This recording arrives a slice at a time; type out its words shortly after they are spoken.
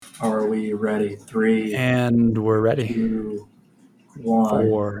Are we ready? Three, And we're ready. 2, 1.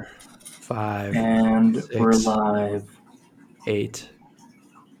 4, 5, And we're 6, live. 8.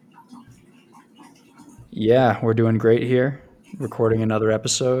 Yeah, we're doing great here. Recording another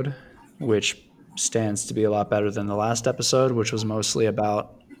episode, which stands to be a lot better than the last episode, which was mostly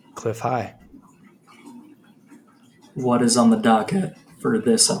about Cliff High. What is on the docket for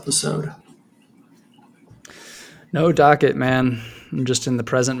this episode? No docket, man. I'm just in the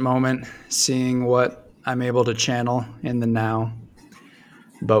present moment, seeing what I'm able to channel in the now.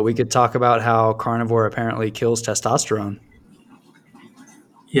 But we could talk about how carnivore apparently kills testosterone.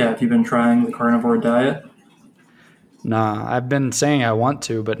 Yeah, have you been trying the carnivore diet? Nah, I've been saying I want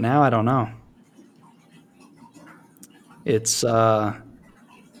to, but now I don't know. It's this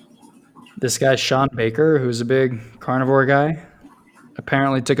guy Sean Baker, who's a big carnivore guy,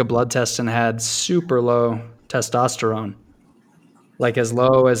 apparently took a blood test and had super low testosterone, like as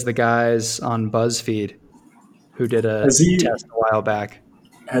low as the guys on BuzzFeed who did a Has he test a while back.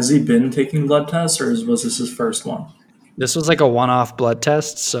 has he been taking blood tests, or was this his first one? This was like a one-off blood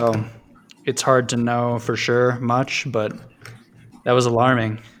test, so it's hard to know for sure much, but that was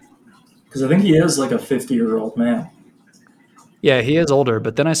alarming. Because I think he is like a 50-year-old man. Yeah, he is older,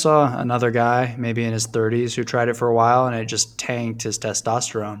 but then I saw another guy, maybe in his 30s, who tried it for a while and it just tanked his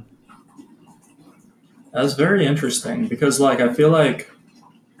testosterone. That's very interesting because, I feel like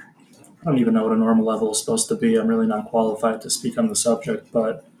I don't even know what a normal level is supposed to be. I'm really not qualified to speak on the subject,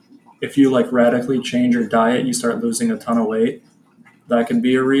 but if you radically change your diet, you start losing a ton of weight. That could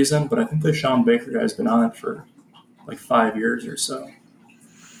be a reason, but I think the Sean Baker guy's been on it for like 5 years or so.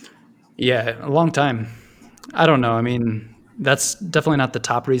 Yeah, a long time. I don't know. I mean, that's definitely not the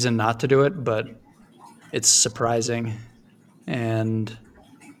top reason not to do it, but it's surprising. And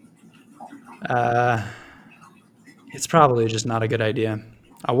uh, it's probably just not a good idea.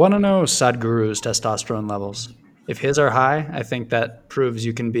 I want to know Sadhguru's testosterone levels. If his are high, I think that proves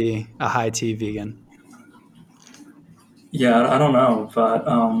you can be a high T vegan. Yeah, I don't know, but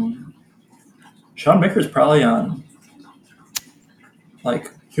Sean Baker's probably on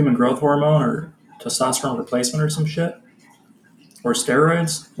human growth hormone or testosterone replacement or some shit, or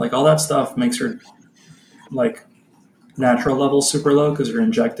steroids. All that stuff makes your like natural levels super low because you're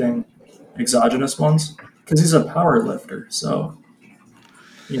injecting exogenous ones. Because he's a power lifter, so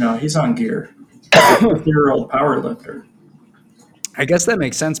he's on gear. He's a 50-year-old power lifter. I guess that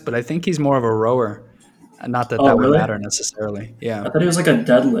makes sense, but I think he's more of a rower. Not that Oh, that would really? matter necessarily. Yeah. I thought he was like a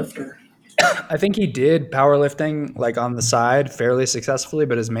deadlifter. I think he did powerlifting like on the side fairly successfully,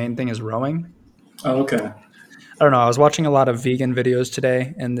 but his main thing is rowing. Oh, okay. I don't know. I was watching a lot of vegan videos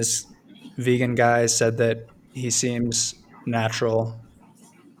today, and this vegan guy said that he seems natural.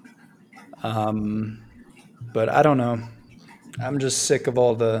 Um, but I don't know. I'm just sick of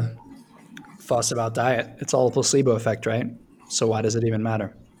all the fuss about diet. It's all a placebo effect, right? So why does it even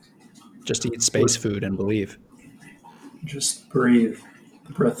matter? Just eat space food and believe. Just breathe.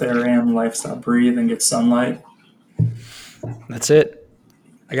 The breatharian lifestyle. Breathe and get sunlight. That's it.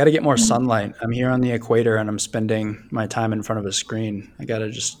 I got to get more Mm, sunlight. I'm here on the equator and I'm spending my time in front of a screen. I got to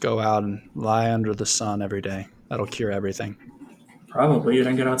just go out and lie under the sun every day. That'll cure everything. Probably. You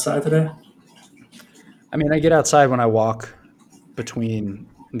didn't get outside today? I mean, I get outside when I walk between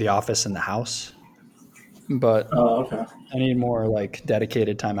the office and the house, but Oh, okay. I need more like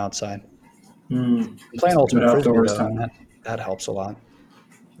dedicated time outside. Mm, I'm playing good ultimate frisbee outdoors though, and time. that helps a lot.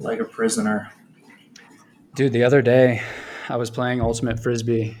 Like a prisoner. Dude, the other day I was playing ultimate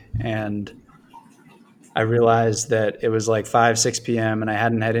frisbee and I realized that it was like 5, 6 p.m. and I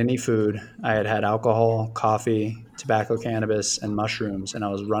hadn't had any food. I had had alcohol, coffee, tobacco, cannabis, and mushrooms, and I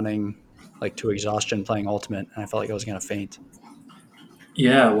was running like to exhaustion playing ultimate, and I felt like I was going to faint.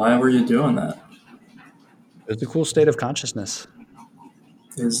 Yeah, why were you doing that? It was a cool state of consciousness.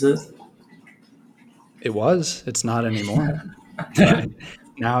 Is it? It was. It's not anymore.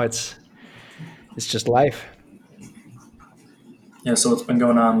 Now it's just life. Yeah, so what's been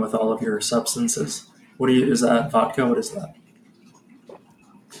going on with all of your substances? Is that vodka? What is that?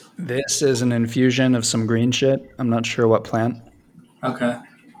 This is an infusion of some green shit. I'm not sure what plant, Okay.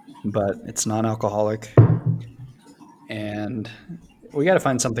 but it's non-alcoholic, and we got to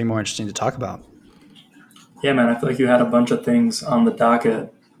find something more interesting to talk about. Yeah, man, I feel like you had a bunch of things on the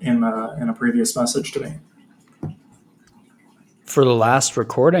docket in a previous message to me. For the last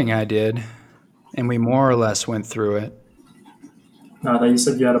recording I did, and we more or less went through it. Now that you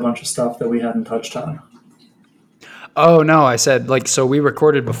said you had a bunch of stuff that we hadn't touched on. Oh no, I said like so we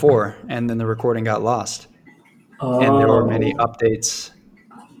recorded before and then the recording got lost. And there were many Oh, updates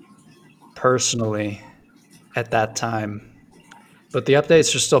personally at that time. But the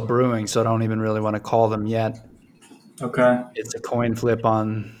updates are still brewing, so I don't even really want to call them yet. Okay. It's a coin flip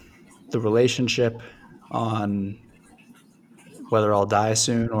on the relationship, on whether I'll die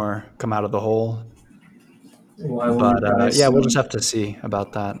soon or come out of the hole. Why will you But die yeah, we'll just soon? have to see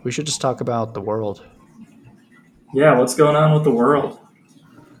about that. We should just talk about the world. Yeah, what's going on with the world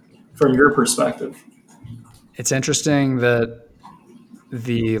from your perspective? It's interesting that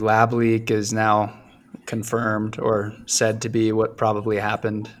the lab leak is now confirmed or said to be what probably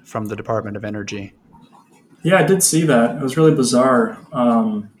happened from the Department of Energy. Yeah, I did see that. It was really bizarre.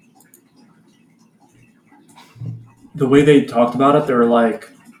 The way they talked about it, they were like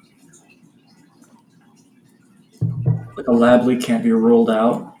a lab leak can't be ruled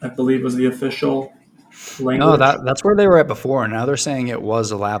out, I believe was the official No, language. that's where they were at before. Now they're saying it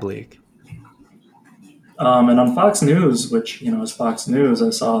was a lab leak. And on Fox News, which is Fox News,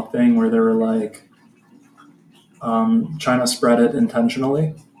 I saw a thing where they were like, China spread it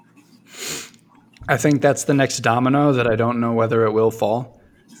intentionally. I think that's the next domino that I don't know whether it will fall,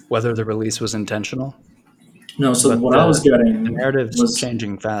 whether the release was intentional. No, so But what I was the getting narrative's was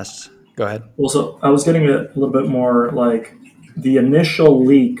changing fast. Go ahead. also I was getting it a little bit more like the initial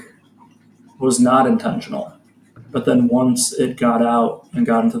leak was not intentional, but then once it got out and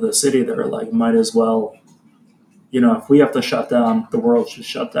got into the city, they were like, might as well, if we have to shut down, the world should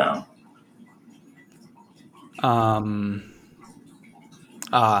shut down. Um,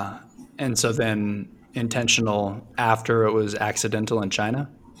 uh, and so then intentional after it was accidental in China?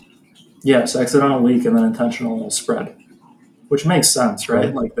 Yes, accidental leak and then intentional spread, which makes sense, right?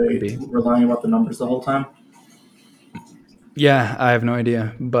 Okay, Like could they be. were lying about the numbers the whole time. Yeah, I have no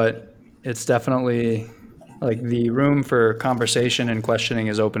idea, but it's definitely like the room for conversation and questioning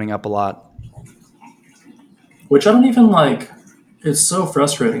is opening up a lot. Which I don't even like. It's so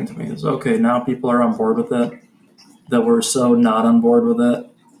frustrating to me. It's okay, now people are on board with it that were so not on board with it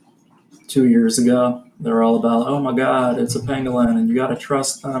 2 years ago. They were all about, oh my God, it's a pangolin and you got to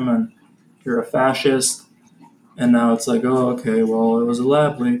trust them and you're a fascist. And now it's like, oh, okay, well, it was a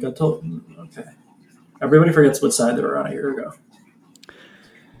lab leak. I told. Okay. Everybody forgets what side they were on a year ago.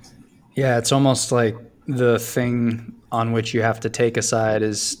 Yeah, it's almost like the thing on which you have to take a side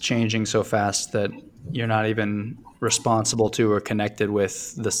is changing so fast that you're not even responsible to or connected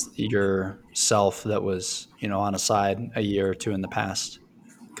with this yourself that was, on a side a year or two in the past.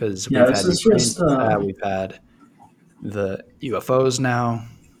 Because Yeah, we've this had is Ukraine, just, we've had the UFOs now.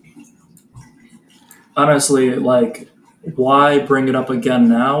 honestly, like, why bring it up again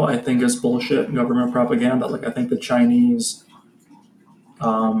now? I think is bullshit government propaganda. Like, I think the Chinese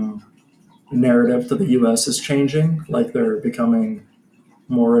um, narrative to the U.S. is changing. Like, they're becoming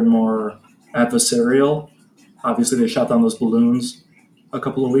more and more adversarial. Obviously, they shot down those balloons a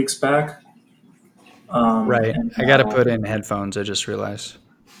couple of weeks back, Right. and I got to now, put in headphones. I just realized.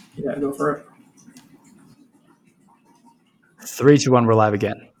 yeah, go for it. 3, 2, 1, we're live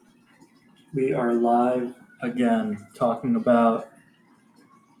again. We are live again, talking about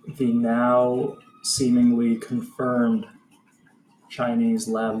the now seemingly confirmed Chinese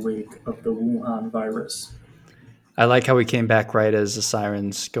lab leak of the Wuhan virus. I like how we came back right as the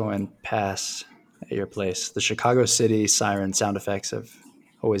sirens going past at your place. The Chicago City siren sound effects have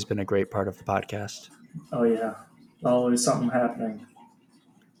always been a great part of the podcast. Oh yeah, always something happening.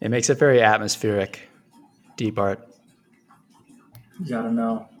 It makes it very atmospheric, deep art. You gotta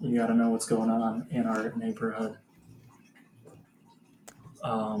know. You gotta know what's going on in our neighborhood.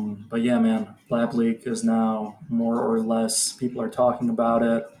 But yeah, man, lab leak is now more or less people are talking about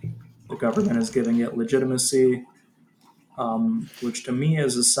it. The government is giving it legitimacy, which to me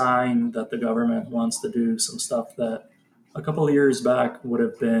is a sign that the government wants to do some stuff that a couple of years back would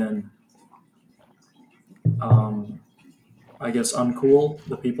have been, um, I guess, uncool.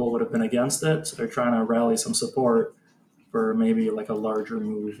 The people would have been against it, so they're trying to rally some support for maybe like a larger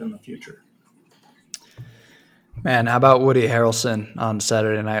move in the future. Man, how about Woody Harrelson on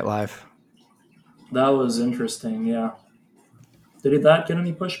Saturday Night Live? That was interesting. Yeah, did that get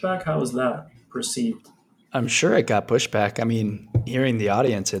any pushback? How was that perceived? I'm sure it got pushback. I mean, hearing the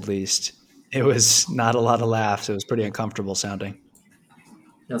audience at least, it was not a lot of laughs. It was pretty uncomfortable sounding.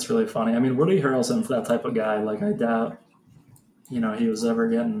 That's really funny. I mean, Woody Harrelson's that type of guy. Like, I doubt he was ever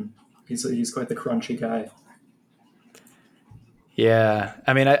getting. He's quite the crunchy guy. Yeah,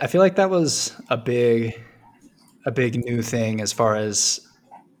 I mean, I feel like that was a big new thing as far as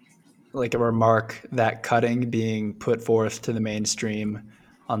like a remark that cutting being put forth to the mainstream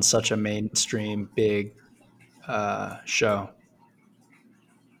on such a mainstream big show.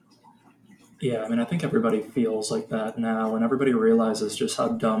 Yeah, I mean, I think everybody feels like that now, and everybody realizes just how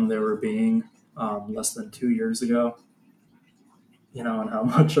dumb they were being less than 2 years ago. and how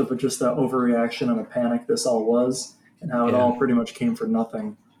much of just an overreaction and a panic this all was, and how it Yeah. all pretty much came for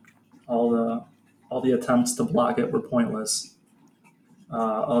nothing. All the attempts to block it were pointless.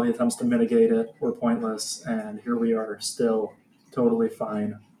 All the attempts to mitigate it were pointless, and here we are, still totally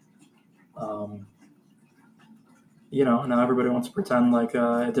fine. Um, now everybody wants to pretend like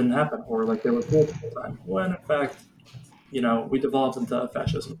it didn't happen or like they were cool the whole time. When in fact, we devolved into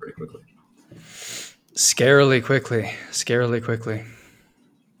fascism pretty quickly. Scarily quickly. Scarily quickly.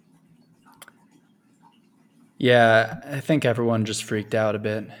 Yeah, I think everyone just freaked out a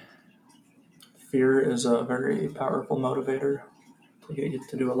bit. Fear is a very powerful motivator to get you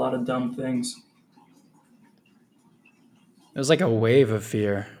to do a lot of dumb things. It was like a wave of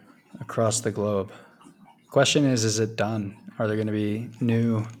fear across the globe. Question is it done? Are there going to be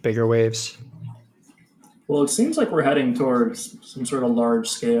new, bigger waves? Well, it seems like we're heading towards some sort of large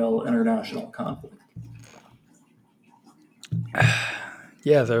scale international conflict.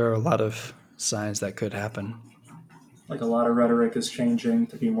 Yeah, there are a lot of signs that could happen. Like a lot of rhetoric is changing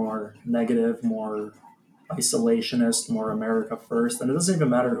to be more negative, more isolationist, more America first. And it doesn't even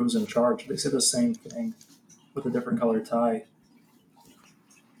matter who's in charge. They say the same thing with a different color tie.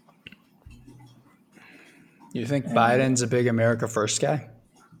 You think And Biden's a big America first guy?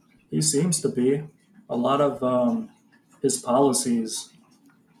 he seems to be. A lot of his policies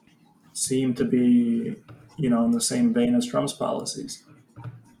seem to be, in the same vein as Trump's policies.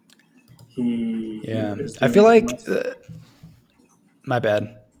 He Yeah. is I feel doing like, less. my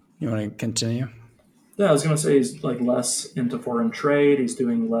bad. You want to continue? Yeah, I was going to say he's like less into foreign trade. He's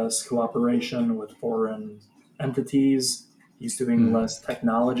doing less cooperation with foreign entities. He's doing Hmm. less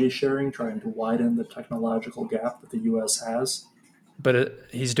technology sharing, trying to widen the technological gap that the U.S. has. But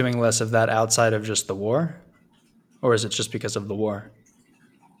he's doing less of that outside of just the war? Or is it just because of the war?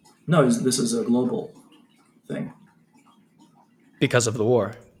 No, this is a global thing. Because of the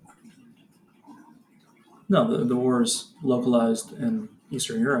war. No, the war is localized in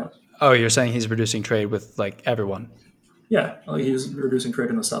Eastern Europe. Oh, you're saying he's reducing trade with like everyone? Yeah, like he's reducing trade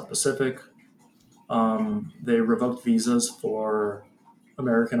in the South Pacific. They revoked visas for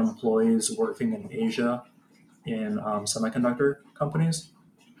American employees working in Asia in semiconductor companies.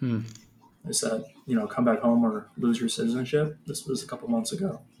 Hmm. They said, come back home or lose your citizenship. This was a couple months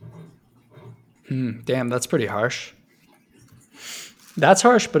ago. Damn, that's pretty harsh. That's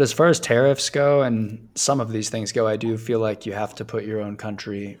harsh, but as far as tariffs go and some of these things go, I do feel like you have to put your own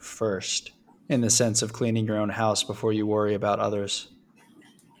country first in the sense of cleaning your own house before you worry about others.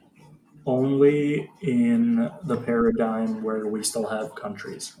 Only in the paradigm where we still have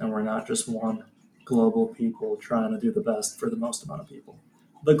countries and we're not just one global people trying to do the best for the most amount of people.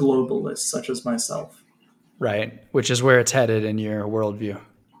 The globalists, such as myself. Right, which is where it's headed in your worldview.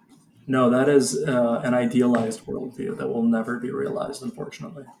 No, that is an idealized worldview that will never be realized,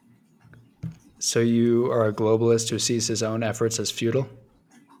 unfortunately. So you are a globalist who sees his own efforts as futile?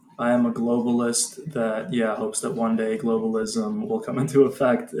 I am a globalist that, yeah, hopes that one day globalism will come into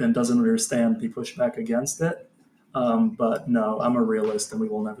effect and doesn't understand the pushback against it. But no, I'm a realist and we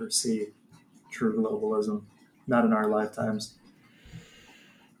will never see true globalism, not in our lifetimes.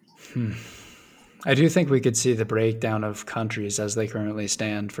 I do think we could see the breakdown of countries as they currently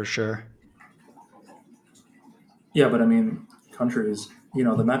stand for sure. Yeah, but I mean, countries,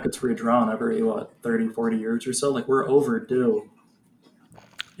 the map gets redrawn every, 30, 40 years or so. Like, we're overdue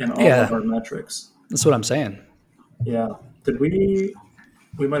in all of Yeah, our metrics. that's what I'm saying. Yeah. Did we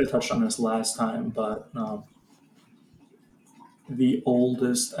might have touched on this last time, but the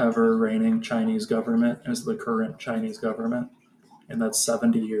oldest ever reigning Chinese government is the current Chinese government, and that's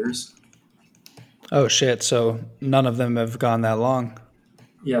 70 years. Oh shit, so none of them have gone that long.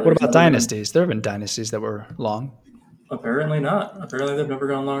 Yeah, What there's about never been, dynasties? There have been dynasties that were long. apparently not. Apparently, they've never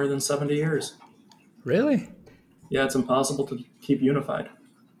gone longer than 70 years. Really? Yeah, it's impossible to keep unified.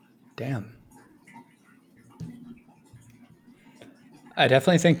 Damn. I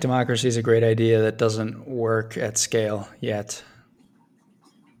definitely think democracy is a great idea that doesn't work at scale yet.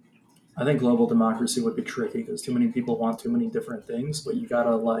 I think global democracy would be tricky because too many people want too many different things, but you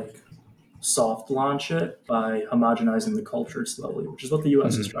gotta like soft launch it by homogenizing the culture slowly, which is what the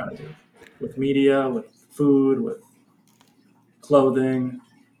US is trying to do with media, with food, with clothing.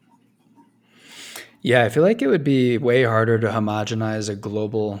 Yeah, I feel like it would be way harder to homogenize a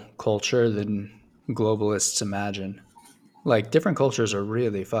global culture than globalists imagine. Like, different cultures are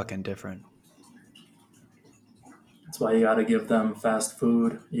really fucking different. That's why you gotta give them fast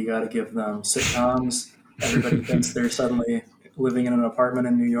food, you gotta give them sitcoms. Everybody thinks they're suddenly living in an apartment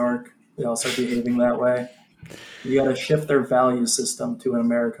in New York. They all start behaving that way. You gotta shift their value system to an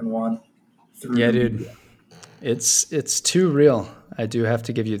American one through Yeah, the dude. media. It's too real. I do have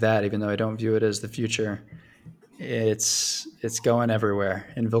to give you that, even though I don't view it as the future. It's going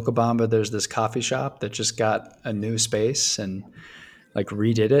everywhere. In Vilcabamba, there's this coffee shop that just got a new space and like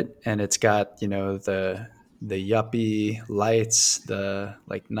redid it, and it's got the yuppie lights, the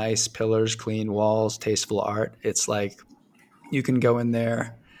like nice pillars, clean walls, tasteful art. It's like you can go in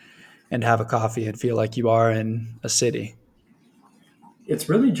there and have a coffee and feel like you are in a city. It's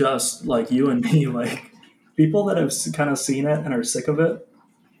really just like you and me. Like people that have kind of seen it and are sick of it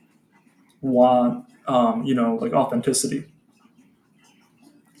want, like authenticity.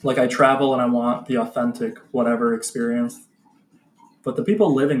 Like I travel and I want the authentic whatever experience, but the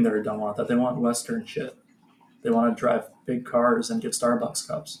people living there don't want that. They want Western shit. They want to drive big cars and get Starbucks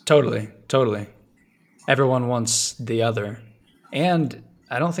cups. Totally, totally. Everyone wants the other. And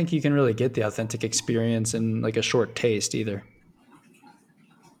I don't think you can really get the authentic experience in like a short taste either.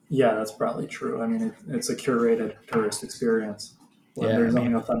 Yeah, that's probably true. I mean, it's a curated tourist experience. When Yeah, I there's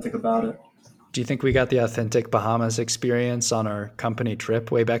nothing mean, authentic about it. do you think we got the authentic Bahamas experience on our company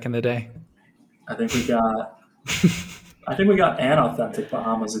trip way back in the day? I think we got I think we got an authentic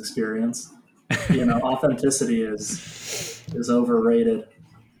Bahamas experience. Authenticity is overrated.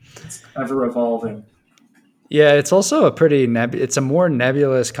 It's ever evolving. Yeah, it's also a pretty it's a more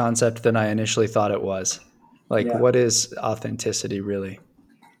nebulous concept than I initially thought it was. Like Yeah, what is authenticity really?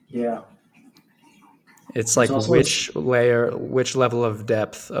 yeah. It's There's like also which level of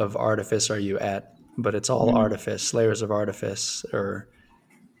depth of artifice are you at? But it's all mm, artifice, layers of artifice or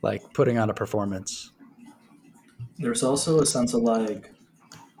like putting on a performance. there's also a sense of like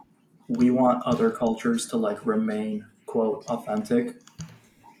we want other cultures to like remain quote authentic.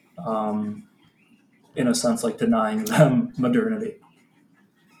 Um, in a sense, like denying them modernity.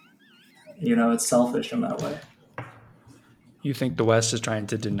 It's selfish in that way. You think the West is trying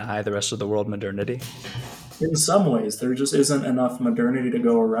to deny the rest of the world modernity? In some ways, there just isn't enough modernity to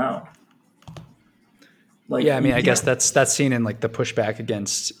go around. Like Yeah, I mean, you I guess can't. that's seen in like the pushback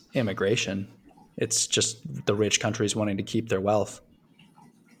against immigration. It's just the rich countries wanting to keep their wealth.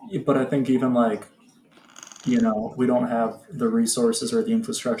 But I think even like we don't have the resources or the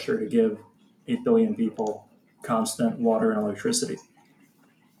infrastructure to give 8 billion people constant water and electricity.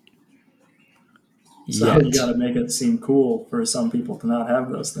 So you got Yet, to make it seem cool for some people to not have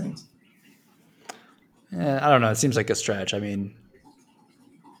those things. I don't know. It seems like a stretch. I mean,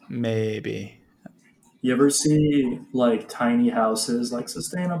 maybe. You ever see like tiny houses, like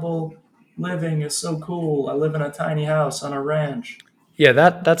sustainable living is so cool. I live in a tiny house on a ranch. Yeah,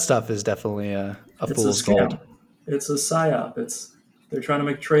 that stuff is definitely a It's a fool's gold. scam. It's a psyop. They're trying to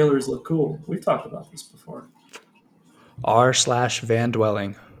make trailers look cool. We've talked about this before. R/van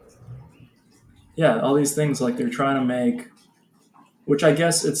dwelling. Yeah, all these things like they're trying to make, which I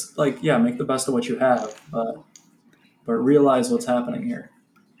guess it's like yeah, make the best of what you have, but realize what's happening here.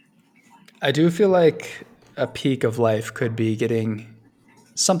 I do feel like a peak of life could be getting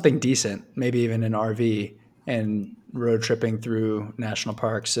something decent, maybe even an RV, and road tripping through national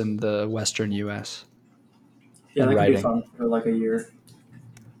parks in the western US Yeah, and that could be riding. fun for like a year.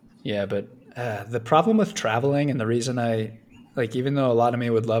 Yeah, but the problem with traveling and the reason like, even though a lot of me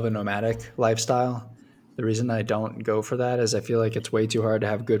would love a nomadic lifestyle, the reason I don't go for that is I feel like it's way too hard to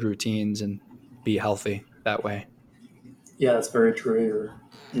have good routines and be healthy that way, Yeah, that's very true. You're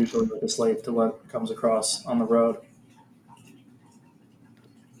usually like a slave to what comes across on the road.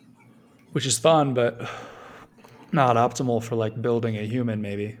 which is fun, but not optimal for like building a human,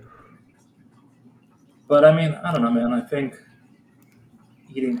 maybe. But I mean, I don't know, man. I think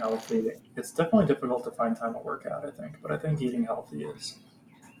eating healthy, it's definitely difficult to find time to work out, I think. But I think eating healthy is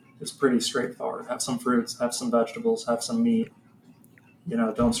pretty straightforward. Have some fruits, have some vegetables, have some meat.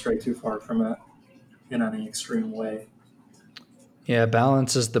 Don't stray too far from it in any extreme way. Yeah,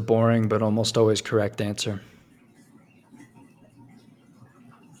 balance is the boring but almost always correct answer.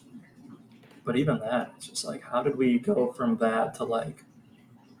 But even that, it's just like, how did we go from that to like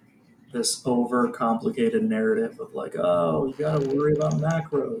this over complicated narrative of like, oh, you gotta worry about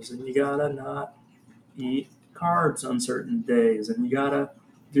macros and you gotta not eat carbs on certain days and you gotta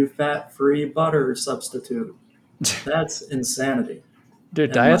do fat free butter substitute. That's insanity.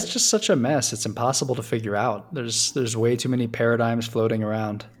 Dude, And diet's like, just such a mess. It's impossible to figure out. There's way too many paradigms floating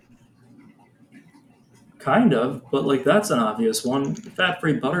around. kind of, but like, that's an obvious one. Fat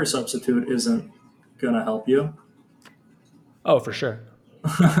free butter substitute isn't gonna help you. Oh, for sure.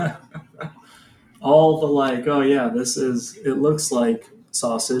 All the like, oh yeah, it looks like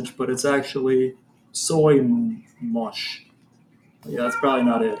sausage, but it's actually soy mush. Yeah, that's probably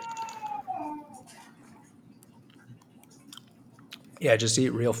not it. Yeah, just eat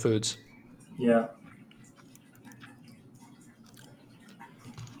real foods. Yeah.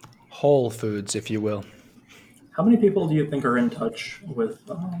 Whole foods, if you will. How many people do you think are in touch with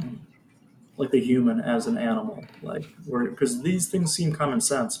like the human as an animal? Like, because these things seem common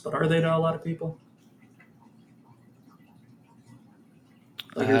sense, but are they to a lot of people?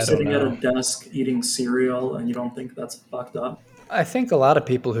 Like you're I don't sitting at a know. desk eating cereal and you don't think that's fucked up? I think a lot of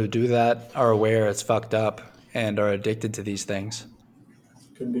people who do that are aware it's fucked up and are addicted to these things.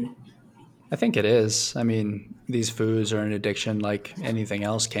 Could be. I think it is. I mean, these foods are an addiction like anything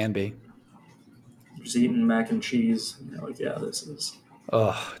else can be. Just eating mac and cheese. And you're like, yeah, this is.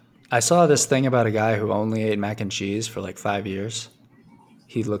 Ugh. I saw this thing about a guy who only ate mac and cheese for like 5 years.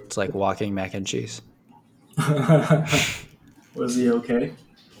 He looked like walking mac and cheese. Was he okay?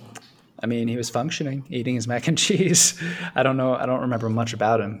 I mean, he was functioning, eating his mac and cheese. I don't know. I don't remember much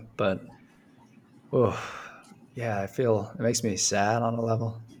about him, but oh, yeah, I feel it makes me sad on a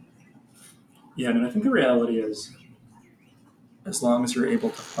level. Yeah, I mean, I think the reality is, as long as you're able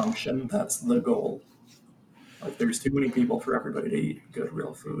to function, that's the goal. Like, there's too many people for everybody to eat good,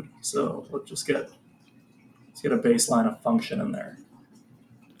 real food. So let's get a baseline of function in there.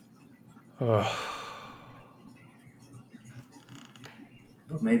 Oh,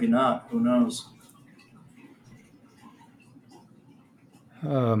 But maybe not. Who knows?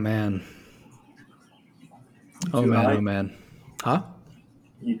 oh man. You Oh too man. high? Oh man. Huh?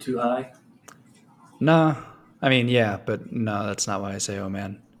 You too high? No. I mean, yeah, but no, that's not why I say oh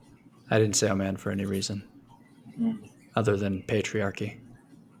man. I didn't say oh man for any reason Hmm. other than patriarchy.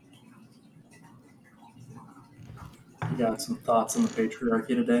 You got some thoughts on the patriarchy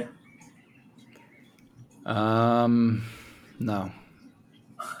today? Um, no.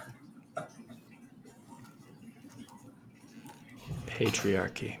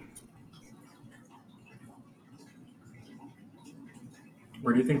 Patriarchy.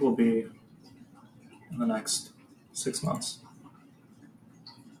 Where do you think we'll be in the next 6 months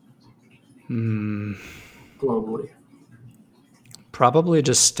Hmm. globally? Probably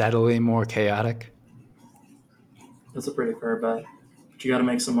just steadily more chaotic. That's a pretty fair bet. But you got to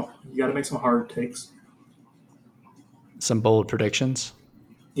make some hard takes. Some bold predictions.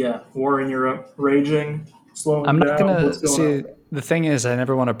 Yeah, war in Europe raging, slowing I'm not down. What's gonna going on? see. The thing is, I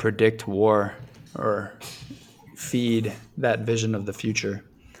never want to predict war or feed that vision of the future.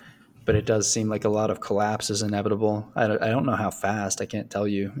 But it does seem like a lot of collapse is inevitable. I don't know how fast. I can't tell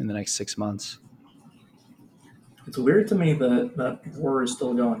you in the next 6 months. It's weird to me that that war is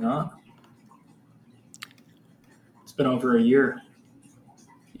still going on. It's been over a year.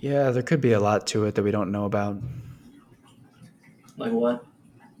 Yeah, there could be a lot to it that we don't know about. Like what?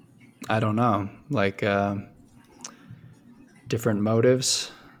 I don't know. Like different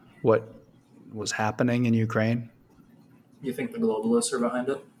motives. What was happening in Ukraine? You think the globalists are behind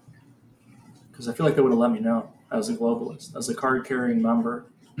it? Because I feel like they would have let me know as a globalist, as a card-carrying member.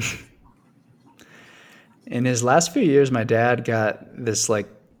 In his last few years, my dad got this like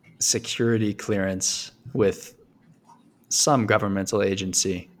security clearance with some governmental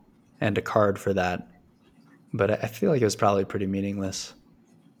agency and a card for that. But I feel like it was probably pretty meaningless.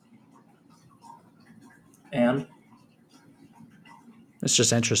 And It's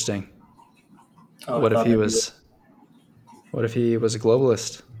just interesting. oh, I What if thought he maybe, was what if he was a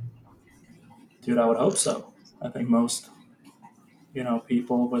globalist? dude, I would hope so. I think most,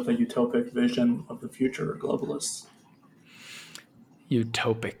 people with a utopic vision of the future are globalists.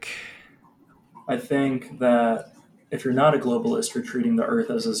 Utopic. I think that if you're not a globalist, you're treating the Earth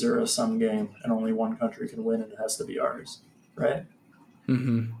as a zero-sum game, and only one country can win, and it has to be ours, right?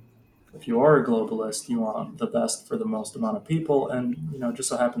 Mm-hmm. If you are a globalist, you want the best for the most amount of people, and it just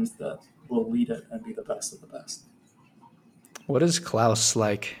so happens that we'll lead it and be the best of the best. What is Klaus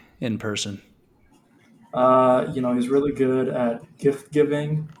like in person? He's really good at gift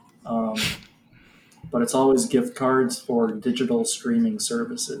giving, but it's always gift cards for digital streaming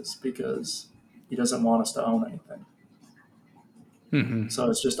services because he doesn't want us to own anything. Mm-hmm. So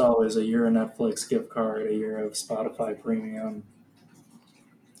it's just always a year of Netflix gift card, a year of Spotify Premium.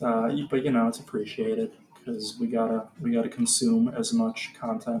 But it's appreciated because we gotta consume as much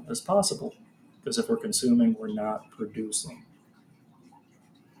content as possible. Because if we're consuming, we're not producing.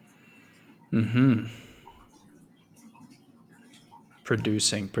 Mm-hmm.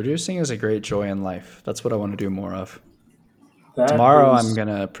 Producing. Producing is a great joy in life. That's what I want to do more of. That Tomorrow I'm is,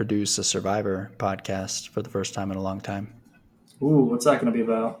 gonna produce a Survivor podcast for the first time in a long time. what's that going to be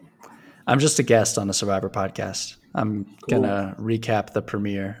about? I'm just a guest on a Survivor podcast. I'm Cool. gonna recap the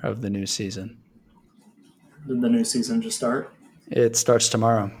premiere of the new season. Did the new season just start? It starts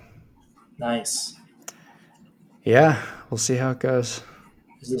tomorrow. Nice. Yeah, we'll see how it goes.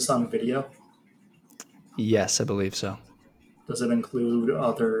 Is this on video? Yes, I believe so. Does it include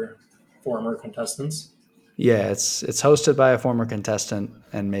other former contestants. Yeah, it's hosted by a former contestant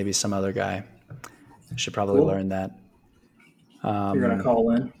and maybe some other guy. I should probably Cool. learn that. You're gonna Um,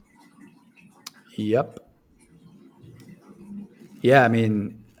 call in. yep. Yeah, I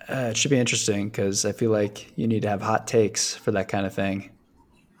mean, it should be interesting because I feel like you need to have hot takes for that kind of thing.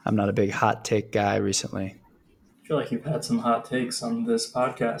 I'm not a big hot take guy recently. I feel like you've had some hot takes on this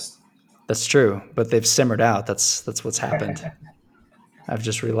podcast. That's true, but they've simmered out. That's what's happened. I've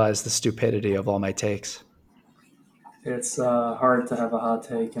just realized the stupidity of all my takes. It's hard to have a hot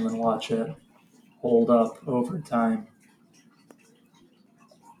take and then watch it hold up over time.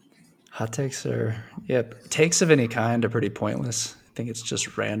 Hot takes are, yeah, takes of any kind are pretty pointless. I think it's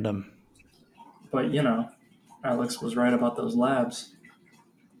just random. But Alex was right about those labs.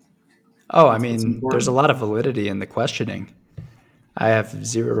 Oh, I That's what's mean, there's a important. lot of validity in the questioning. I have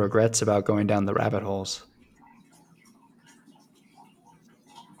zero regrets about going down the rabbit holes.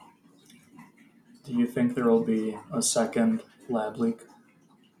 Do you think there will be a second lab leak?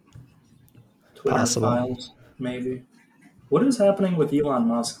 Twitter Possible. files, maybe. What is happening with Elon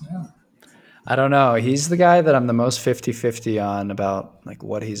Musk now? I don't know. He's the guy that I'm the most 50-50 on about like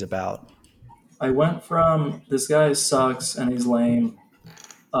what he's about. I went from this guy sucks and he's lame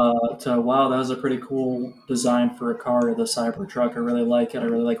to wow, that was a pretty cool design for a car, the Cybertruck. I really like it. I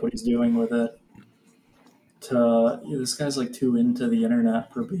really like what he's doing with it. To this guy's like too into the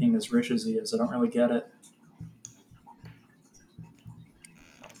internet for being as rich as he is. I don't really get it.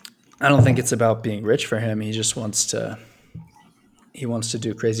 I don't think it's about being rich for him. He wants to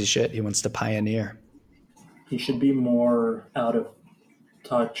do crazy shit. He wants to pioneer. He should be more out of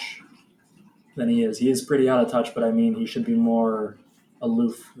touch than he is. He is pretty out of touch, but I mean, he should be more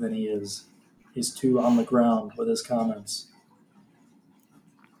aloof than he is. He's too on the ground with his comments.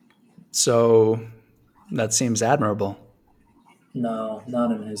 So that seems admirable. No,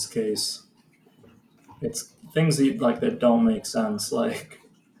 not in his case. It's things that don't make sense. Like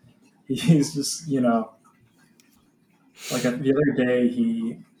he's just like the other day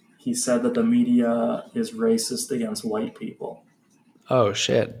he said that the media is racist against white people. Oh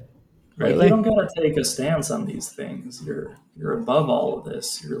shit. Like you don't Really? gotta take a stance on these things. You're above all of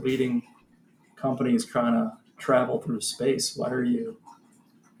this. You're leading companies trying to travel through space. Why are you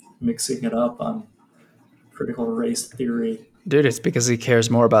mixing it up on critical race theory? Dude, it's because he cares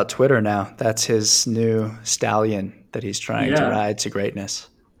more about Twitter now. That's his new stallion that he's trying to Yeah, ride to greatness.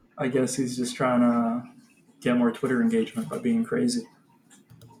 I guess he's just trying to get more Twitter engagement by being crazy.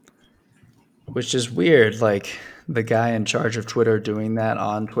 Which is weird, like the guy in charge of Twitter doing that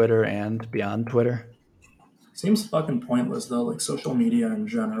on Twitter and beyond Twitter. Seems fucking pointless though. Like social media in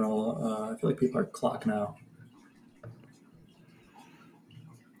general, I feel like people are clocking out.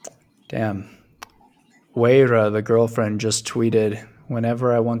 Damn. Weira, the girlfriend, just tweeted,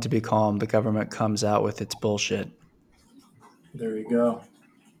 "Whenever I want to be calm, the government comes out with its bullshit." There you go.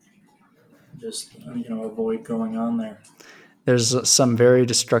 Just avoid going on there. There's some very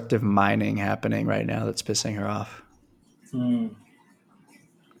destructive mining happening right now that's pissing her off. Hmm.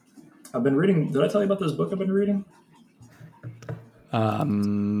 I've been reading. Did I tell you about this book I've been reading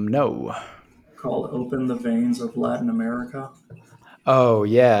No. called "Open the Veins of Latin America"? Oh,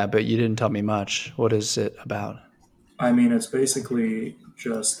 yeah, but you didn't tell me much. What is it about? I mean, it's basically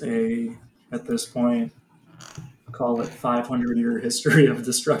just at this point, call it 500-year history of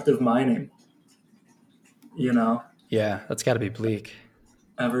destructive mining. You know, Yeah, that's got to be bleak.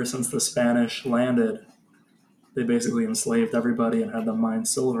 ever since the Spanish landed, they basically enslaved everybody and had them mine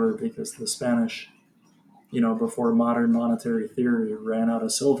silver because the Spanish, before modern monetary theory, ran out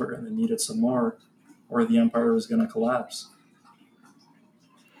of silver and they needed some more, or the empire was going to collapse.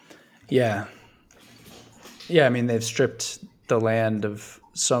 Yeah. Yeah, I mean, they've stripped the land of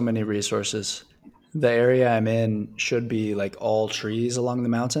so many resources. The area I'm in should be like all trees along the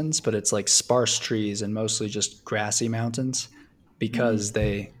mountains, but it's like sparse trees and mostly just grassy mountains Mm. because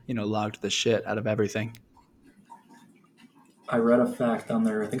they, logged the shit out of everything. I read a fact on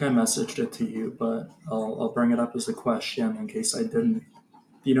there. I think I messaged it to you, but I'll bring it up as a question in case I didn't.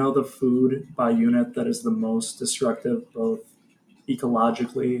 You know the food by unit that is the most destructive, both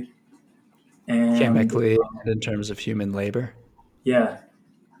ecologically and Chemically and in terms of human labor. yeah.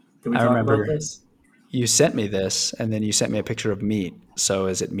 Did we I talk about remember this? you sent me this and then you sent me a picture of meat. So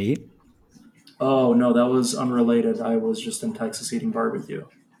is it meat? Oh no, that was unrelated. I was just in Texas eating barbecue.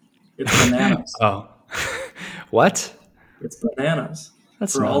 It's bananas. Oh. What? It's bananas.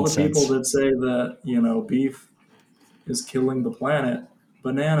 That's For all the people nonsense. that say that, beef is killing the planet,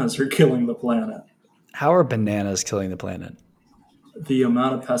 bananas are killing the planet. How are bananas killing the planet? The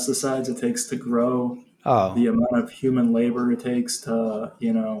amount of pesticides it takes to grow, the Oh, amount of human labor it takes to,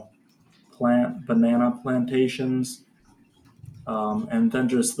 banana plantations, and then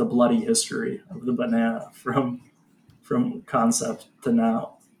just the bloody history of the banana from concept to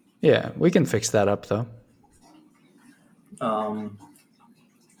now. Yeah, we can fix that up though. Um,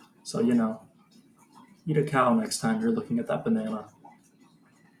 so you know, eat a cow next time you're looking at that banana.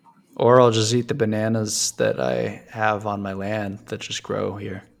 Or I'll just eat the bananas that I have on my land that just grow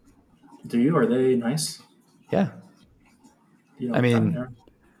here. Do you? Are they nice? Yeah. Do you know I what kind mean, they're?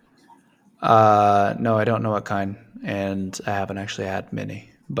 no, I don't know what kind, and I haven't actually had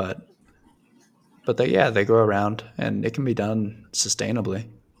many, but they grow around, and it can be done sustainably.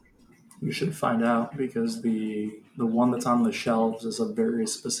 You should find out because the one that's on the shelves is a very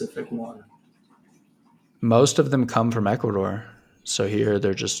specific one. Most of them come from Ecuador, so here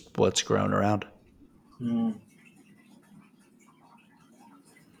they're just what's grown around. Mm,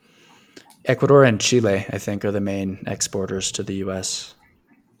 Ecuador and Chile, I think, are the main exporters to the U.S.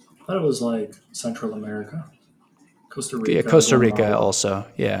 I thought it was like Central America, Costa Yeah, Rica, Costa Rica Guatemala. also.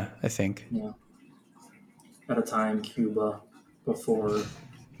 Yeah, I think. Yeah, at a time Cuba before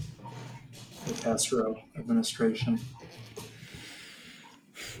the Castro administration.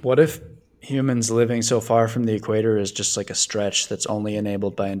 What if humans living so far from the equator is just like a stretch that's only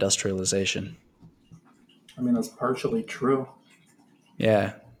enabled by industrialization? I mean, that's partially true.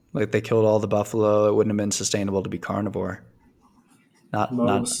 Yeah, like they killed all the buffalo. It wouldn't have been sustainable to be carnivore.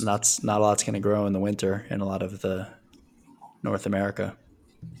 Most Not a lot's going to grow in the winter in a lot of the North America.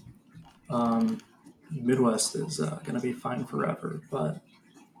 um, Midwest is going to be fine forever,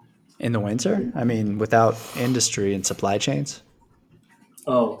 In the winter, I mean, without industry and supply chains.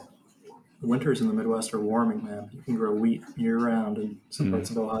 oh, the winters in the Midwest are warming, man. You can grow wheat year round in some Hmm. parts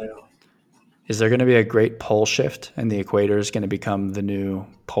of Ohio. Is there going to be a great pole shift, and the equator is going to become the new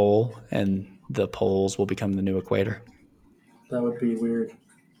pole, and the poles will become the new equator? That would be weird.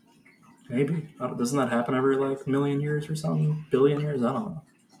 Maybe. Doesn't that happen every like million years or something? Billion years? I don't know.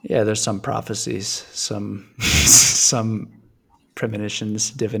 Yeah, there's some prophecies, some some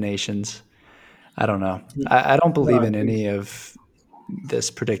premonitions, divinations. I don't know. I don't No, believe in any of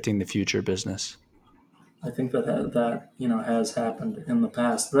this predicting the future business. I think that has happened in the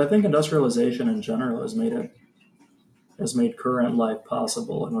past, but I think industrialization in general has made current life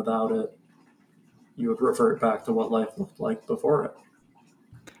possible, and without it, you would revert back to what life looked like before it,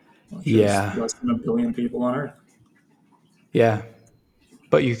 which is Yeah, less than a billion people on Earth. yeah.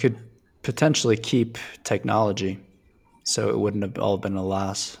 But you could potentially keep technology, so it wouldn't have all been a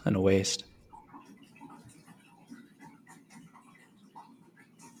loss and a waste.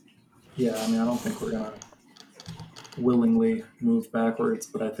 Yeah, I mean, I don't think we're gonna willingly move backwards,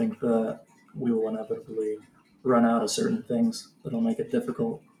 but I think that we will inevitably run out of certain things that'll make it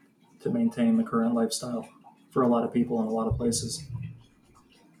difficult to maintain the current lifestyle for a lot of people in a lot of places.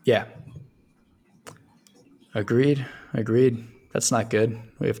 Yeah, agreed. Agreed. That's not good.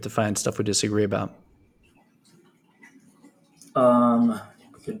 We have to find stuff we disagree about.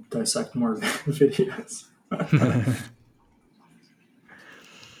 We could dissect more videos.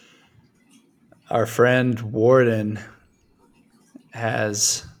 Our friend Warden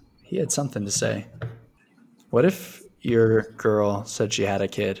has he had something to say. What if your girl said she had a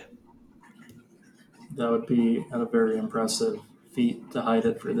kid? That would be a very impressive feat to hide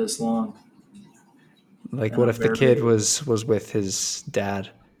it for this long, Like and what a if the kid very, was with his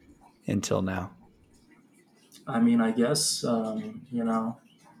dad until now? I mean, I guess,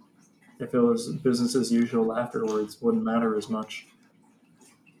 if it was business as usual afterwards, wouldn't matter as much.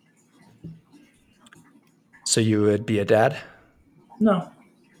 So you would be a dad? No,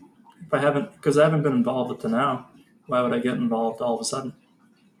 if I haven't, because I haven't been involved up to now, why would I get involved all of a sudden?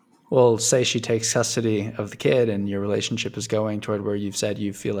 Well, say she takes custody of the kid and your relationship is going toward where you've said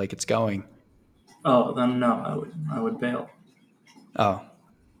you feel like it's going. Oh, then no, I would bail. Oh,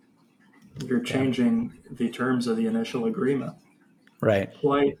 You're damn. changing the terms of the initial agreement Right.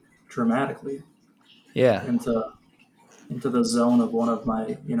 quite dramatically Yeah. into the zone of one of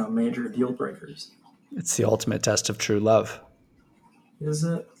my major deal breakers. It's the ultimate test of true love. Is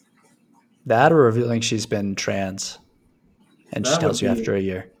it? That or revealing she's been trans and she That would tells you after be a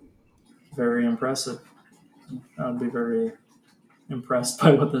year. very impressive. I would be very impressed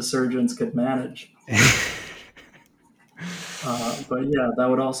by what the surgeons could manage. But yeah, that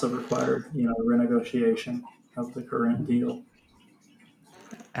would also require renegotiation of the current deal.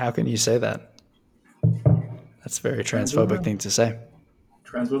 How can you say that? That's a very Trans transphobic women, thing to say.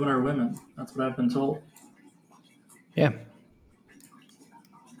 trans women are women. That's what I've been told. Yeah.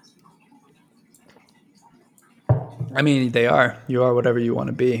 I mean, they are. You are whatever you want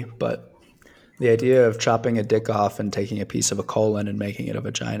to be, but The idea of chopping a dick off and taking a piece of a colon and making it a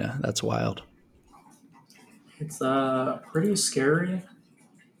vagina, that's wild. It's pretty scary,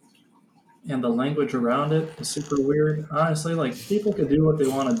 and the language around it is super weird. Honestly, like people could do what they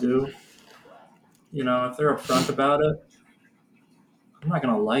want to do. If they're upfront about it, I'm not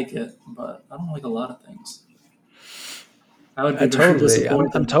gonna like it, but I don't like a lot of things. I would I be very totally, I'm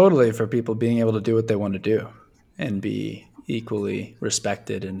disappointed. totally for people being able to do what they want to do and be equally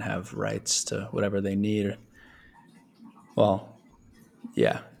respected and have rights to whatever they need. Well,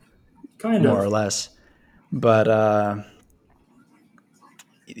 yeah, Kind more of. or less. But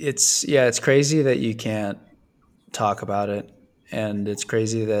it's crazy that you can't talk about it, and it's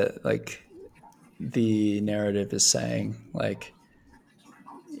crazy that like the narrative is saying like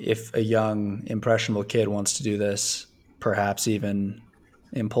if a young impressionable kid wants to do this, perhaps even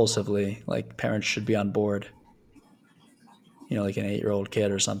impulsively, like parents should be on board. Like an 8-year-old kid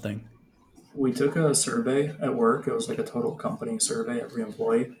or something. We took a survey at work. It was like a total company survey, every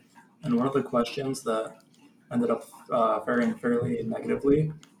employee. And one of the questions that ended up faring fairly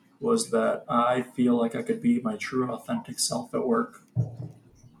negatively was that I feel like I could be my true, authentic self at work.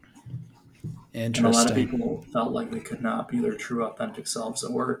 And a lot of Interesting. people felt like they could not be their true, authentic selves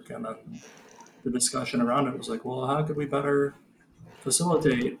at work. And then the discussion around it was like, well, how could we better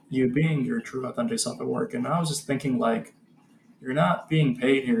facilitate you being your true, authentic self at work? And I was just thinking, like, you're not being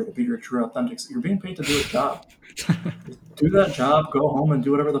paid here to be your true, authentic. You're being paid to do a job. Do that job, go home and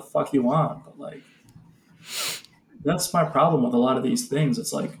do whatever the fuck you want. But like that's my problem with a lot of these things.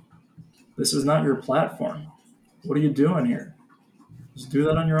 It's like this is not your platform. What are you doing here? Just do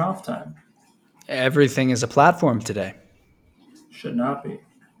that on your off time. Everything is a platform today. Should not be.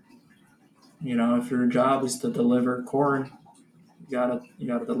 If your job is to deliver corn, you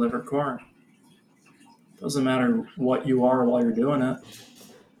gotta deliver corn. Doesn't matter what you are while you're doing it.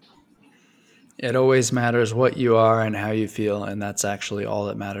 It always matters what you are and how you feel, and that's actually all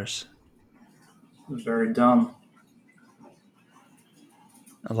that matters. It's very dumb.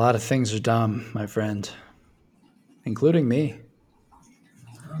 A lot of things are dumb, my friend, including me.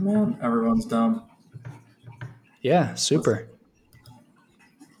 Oh man, everyone's dumb. Yeah, super.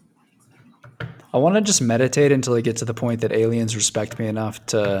 I want to just meditate until I get to the point that aliens respect me enough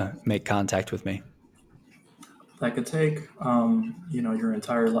to make contact with me. That could take your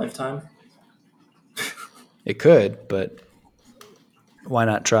entire lifetime. It could, but why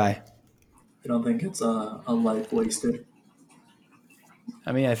not try? I don't think it's a life wasted.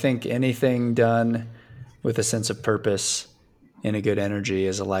 I mean, I think anything done with a sense of purpose and a good energy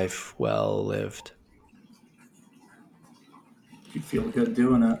is a life well lived. You feel good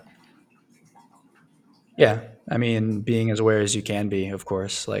doing it. Yeah. I mean, being as aware as you can be, of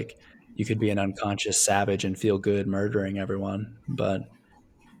course. Like, you could be an unconscious savage and feel good murdering everyone, but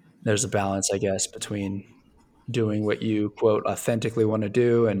there's a balance, I guess, between doing what you, quote, authentically want to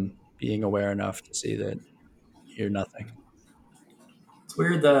do and being aware enough to see that you're nothing. It's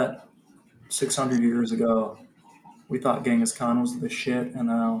weird that 600 years ago we thought Genghis Khan was the shit, and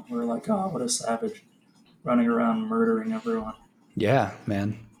now we're like, oh, what a savage, running around murdering everyone. Yeah,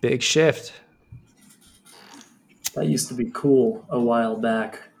 man. Big shift. That used to be cool a while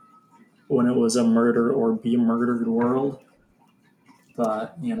back when it was a murder or be murdered world.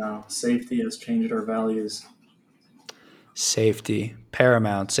 But, safety has changed our values. Safety.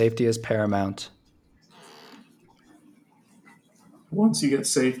 Paramount. Safety is paramount. Once you get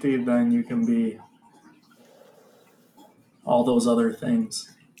safety, then you can be all those other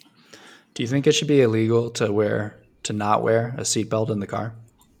things. Do you think it should be illegal to not wear a seatbelt in the car?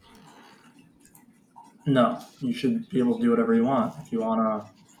 No, you should be able to do whatever you want. If you want to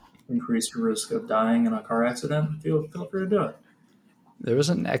increase your risk of dying in a car accident, feel free to do it. There was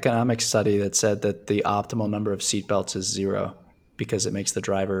an economic study that said that the optimal number of seatbelts is 0 because it makes the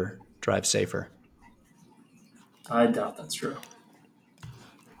driver drive safer. I doubt that's true.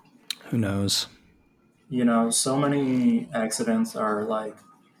 Who knows? So many accidents are like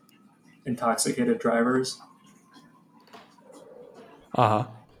intoxicated drivers. Uh huh.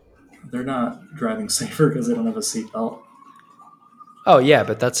 They're not driving safer because they don't have a seatbelt. Oh, yeah,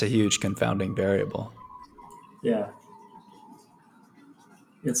 but that's a huge confounding variable. Yeah.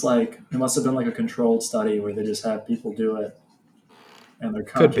 It's like, it must have been like a controlled study where they just have people do it and they're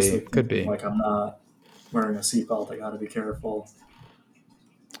Could be. consciously Could thinking, be. like, I'm not wearing a seatbelt. I got to be careful.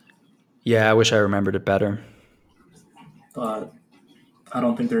 Yeah, I wish I remembered it better. But I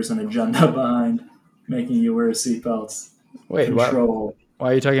don't think there's an agenda behind making you wear seatbelts. Wait, Control.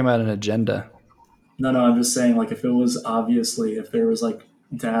 why are you talking about an agenda? No, I'm just saying, like, if it was obviously, if there was like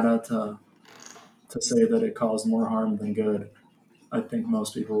data to say that it caused more harm than good, I think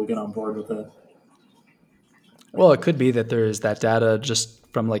most people would get on board with it. Well, it could be that there is that data just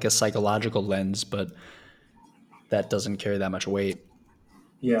from like a psychological lens, but that doesn't carry that much weight.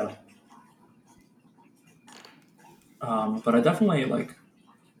 Yeah. But I definitely like.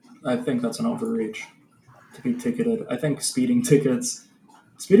 I think that's an overreach to be ticketed. I think speeding tickets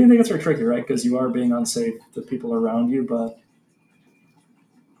are tricky, right? Because you are being unsafe to people around you, but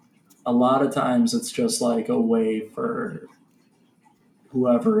a lot of times it's just like a way for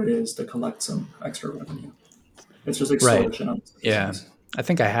whoever it is to collect some extra revenue. It's just Right. extortion on Yeah. citizens. I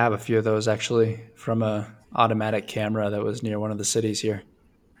think I have a few of those actually from a automatic camera that was near one of the cities here.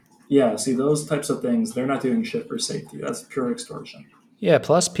 Yeah, see those types of things, they're not doing shit for safety. That's pure extortion. Yeah,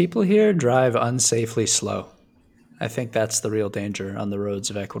 plus people here drive unsafely slow. I think that's the real danger on the roads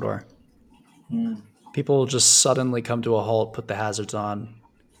of Ecuador. Mm. People will just suddenly come to a halt, put the hazards on,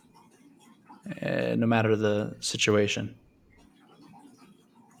 no matter the situation.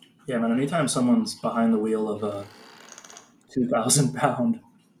 Yeah, man. Anytime someone's behind the wheel of a 2,000 pound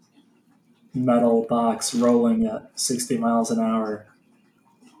metal box rolling at 60 miles an hour,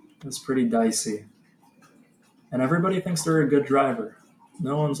 it's pretty dicey. And everybody thinks they're a good driver.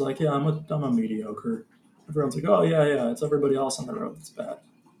 No one's like, yeah, I'm a mediocre. Everyone's like, oh yeah, yeah, it's everybody else on the road that's bad.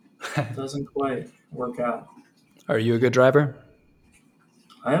 It doesn't quite work out. Are you a good driver?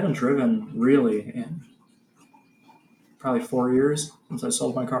 I haven't driven really in probably 4 years since I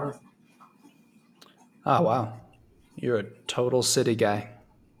sold my car. Oh, wow. You're a total city guy.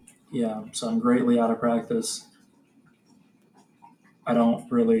 Yeah, so I'm greatly out of practice. I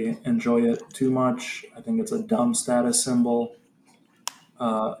don't really enjoy it too much. I think it's a dumb status symbol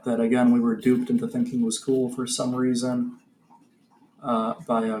that, again, we were duped into thinking was cool for some reason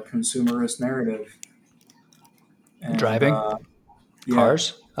by a consumerist narrative. And Driving? yeah,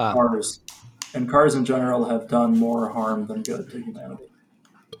 Cars? Ah, cars. And cars in general have done more harm than good to humanity.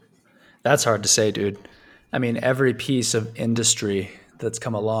 that's hard to say, dude. I mean, every piece of industry that's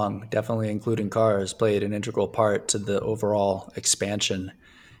come along, definitely including cars, played an integral part to the overall expansion.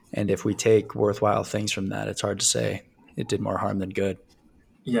 And if we take worthwhile things from that, it's hard to say it did more harm than good.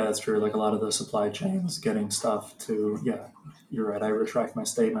 Yeah, that's true. Like a lot of the supply chains getting stuff to, yeah, you're right. I retract my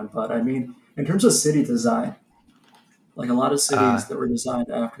statement. But I mean, in terms of city design, like a lot of cities Ah, that were designed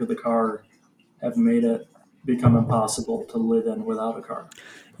after the car have made it become impossible to live in without a car.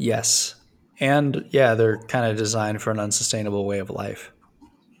 yes. And yeah, they're kind of designed for an unsustainable way of life.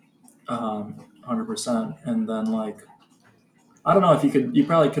 100%. And then, like, I don't know if you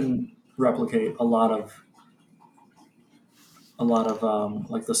probably can replicate a lot of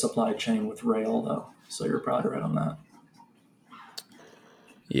like the supply chain with rail, though. So you're probably right on that.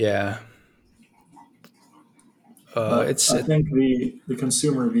 Yeah. But It's I it, think the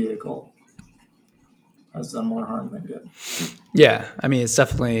consumer vehicle has done more harm than good. Yeah, I mean, it's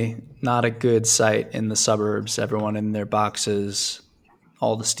definitely not a good sight in the suburbs. Everyone in their boxes,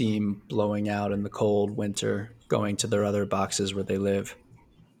 all the steam blowing out in the cold winter, going to their other boxes where they live.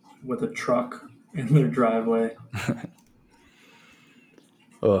 With a truck in their driveway.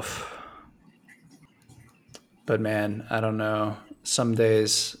 Oof. But man, I don't know. Some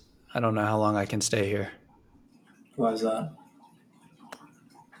days, I don't know how long I can stay here. Why is that?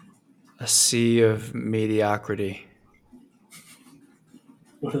 A sea of mediocrity.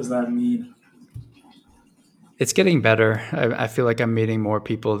 What does that mean? It's getting better. I feel like I'm meeting more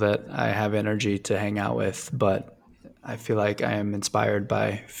people that I have energy to hang out with, but I feel like I am inspired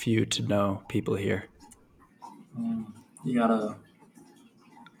by few to know people here. You gotta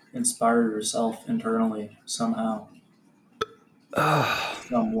inspire yourself internally somehow,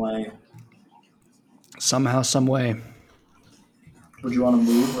 some way. Somehow, some way. Would you want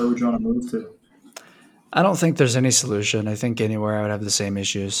to move? Where would you want to move to? I don't think there's any solution. I think anywhere I would have the same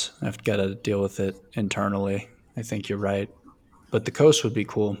issues. I've got to deal with it internally. I think you're right. But the coast would be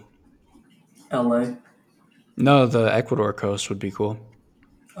cool. LA? No, the Ecuador coast would be cool.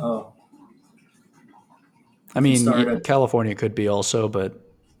 Oh, I if you mean, started, California could be also, but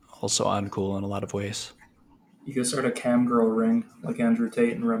also uncool in a lot of ways. you could start a cam girl ring like Andrew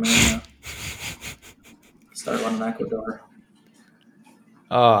Tate in Romania. Start one in Ecuador.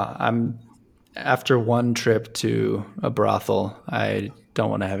 I'm after one trip to a brothel. I don't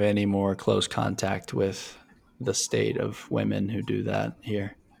want to have any more close contact with the state of women who do that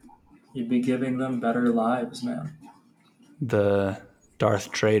here. You'd be giving them better lives, man. The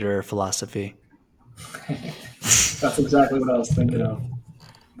Darth Trader philosophy. That's exactly what I was thinking of.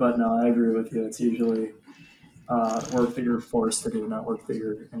 But no, I agree with you. It's usually work that you're forced to do, not work that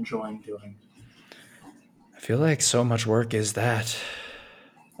you're enjoying doing. I feel like so much work is that.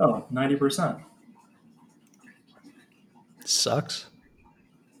 Oh, 90%. Sucks.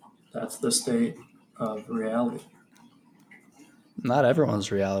 That's the state of reality. Not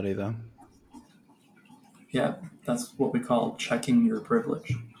everyone's reality, though. Yeah, that's what we call checking your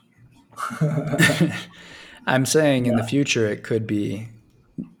privilege. I'm saying in the Yeah. future it could be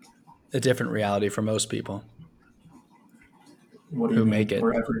a different reality for most people What do you who make mean? it.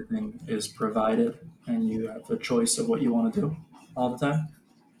 Where everything is provided and you have a choice of what you want to do all the time?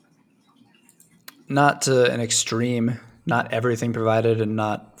 Not to an extreme, not everything provided and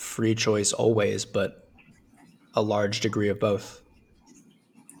not free choice always, but a large degree of both.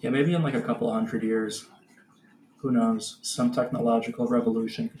 Yeah, maybe in like a couple 100 years, who knows? Some technological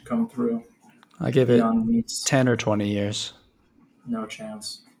revolution could come through I give it beyond meats. 10 or 20 years. No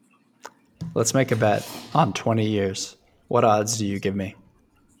chance. Let's make a bet on 20 years. What odds do you give me?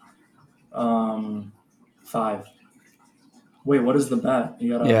 5. Wait, what is the bet?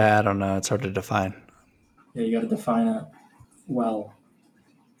 Yeah, I don't know. It's hard to define. You gotta define it well.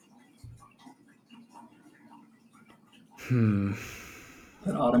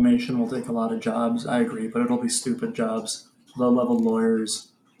 That automation will take a lot of jobs. I agree, but it'll be stupid jobs. Low-level lawyers,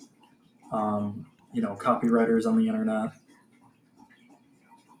 copywriters on the internet,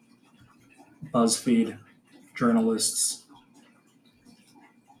 BuzzFeed, journalists.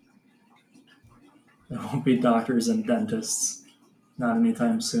 There won't be doctors and dentists. Not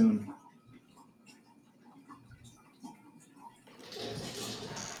anytime soon.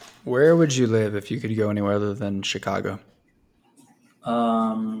 Where would you live if you could go anywhere other than Chicago?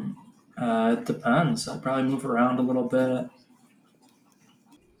 Um, it depends. I'd probably move around a little bit.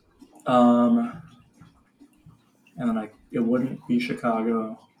 Um, and then it wouldn't be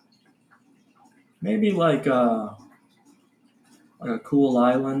Chicago. Maybe like a cool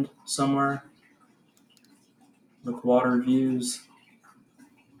island somewhere with water views.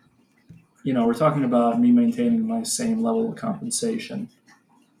 We're talking about me maintaining my same level of compensation.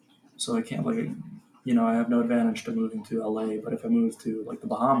 So I can't I have no advantage to moving to LA, but if I move to like the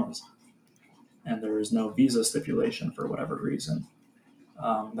Bahamas and there is no visa stipulation for whatever reason,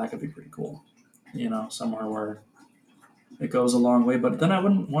 that could be pretty cool. Somewhere where it goes a long way. But then I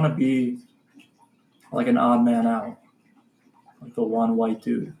wouldn't want to be like an odd man out, like the one white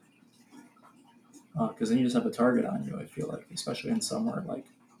dude, because then you just have a target on you. I feel like, especially in somewhere like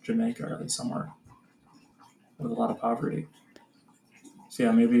Jamaica or like somewhere with a lot of poverty. So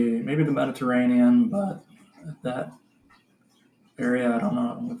yeah, maybe the Mediterranean, but that area, I don't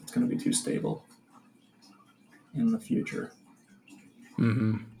know if it's going to be too stable in the future.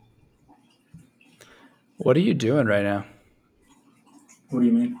 What are you doing right now? What do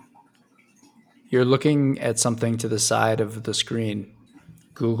you mean? You're looking at something to the side of the screen.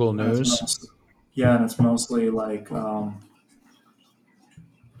 Google And it's News. mostly, yeah, and it's mostly like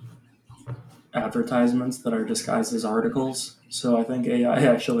advertisements that are disguised as articles. So I think AI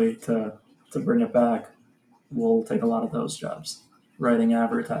actually to bring it back will take a lot of those jobs, writing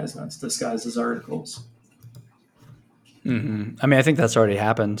advertisements disguised as articles. I mean, I think that's already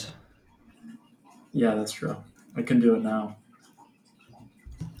happened. Yeah, that's true. I can do it now.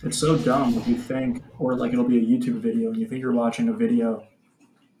 It's so dumb if you think, or like it'll be a YouTube video and you think you're watching a video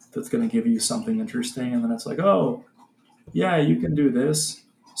that's going to give you something interesting, and then it's like, oh, yeah, you can do this.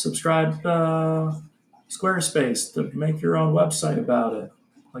 Subscribe Squarespace to make your own website about it.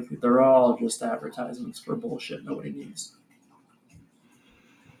 Like they're all just advertisements for bullshit nobody needs.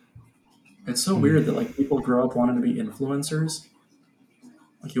 It's so weird that like people grow up wanting to be influencers.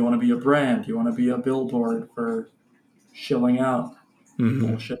 Like you want to be a brand, you want to be a billboard for shilling out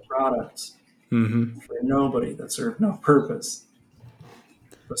bullshit products for nobody that serve no purpose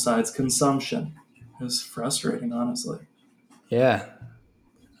besides consumption. It's frustrating, honestly. Yeah,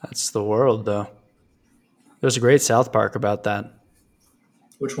 that's the world, though. There's a great South Park about that.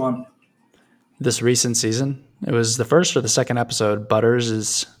 Which one? This recent season, it was the first or the second episode. Butters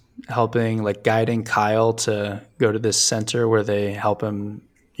is helping, like, guiding Kyle to go to this center where they help him,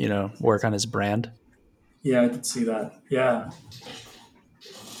 work on his brand. Yeah, I did see that. Yeah.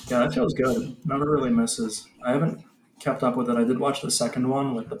 Yeah, that show's good. Never really misses. I haven't kept up with it. I did watch the second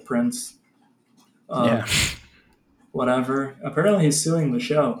one with the prince Yeah. of whatever. Apparently, he's suing the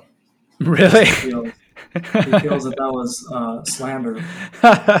show. Really? He feels that was slander.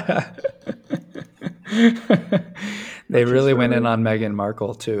 They really went in on Meghan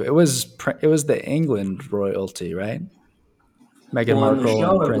Markle too. It was the England royalty, right? Meghan Well, in the Markle and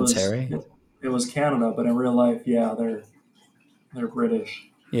show, Prince Harry. it was Canada, but in real life, yeah, they're British.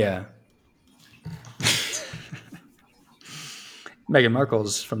 Yeah. Meghan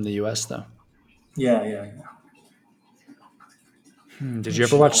Markle's from the U.S. though. Yeah. Did you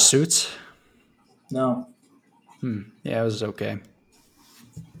ever watch Suits? No. Yeah, it was okay.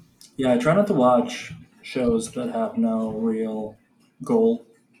 Yeah, I try not to watch shows that have no real goal.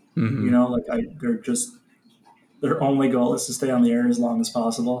 You Mm-hmm. know, like they're just their only goal is to stay on the air as long as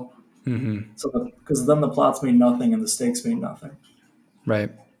possible. Mm-hmm. So because then the plots mean nothing and the stakes mean nothing.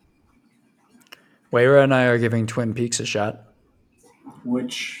 Right. Wayra and I are giving Twin Peaks a shot.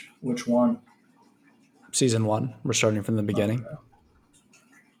 Which one? Season 1. We're starting from the beginning. Okay.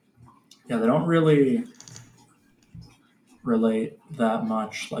 Yeah, they don't really relate that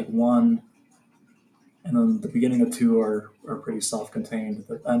much. Like one and then the beginning of two are pretty self-contained.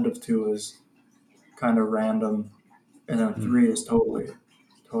 The end of two is kind of random, and then Mm. three is totally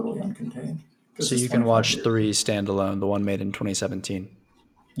uncontained because So it's you can 25 watch years. 3 standalone, the one made in 2017.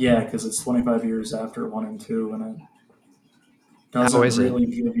 Yeah, because it's 25 years after one and two, and it How doesn't is it? really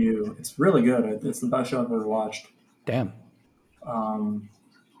give you. It's really good. It's the best show I've ever watched. Damn. Um,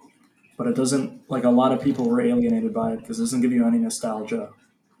 but it doesn't like a lot of people were alienated by it because it doesn't give you any nostalgia.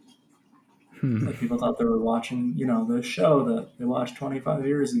 Hmm. Like people thought they were watching, the show that they watched 25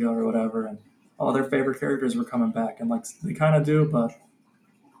 years ago or whatever, and all their favorite characters were coming back, and like they kind of do, but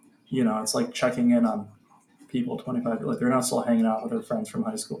it's like checking in on people 25, like they're not still hanging out with their friends from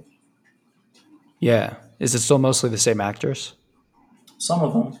high school. Yeah. Is it still mostly the same actors? Some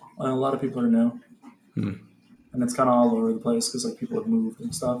of them, a lot of people are new, Hmm. and it's kind of all over the place because like people have moved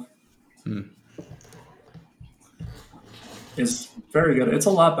and stuff. Hmm. It's very good. It's a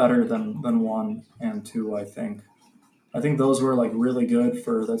lot better than one and two, I think. I think those were like really good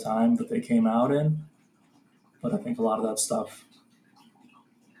for the time that they came out in, but I think a lot of that stuff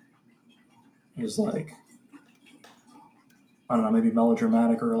is like, I don't know, maybe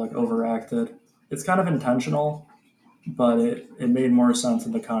melodramatic or like overacted. It's kind of intentional, but it made more sense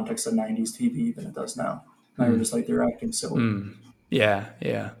in the context of 90s TV than it does now. Now you're Hmm. just like, they're acting silly. Hmm. Yeah.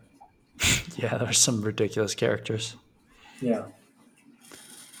 Yeah. Yeah. There's some ridiculous characters. Yeah.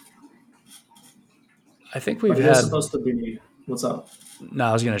 I think But we've it is had. supposed to be, what's up? No,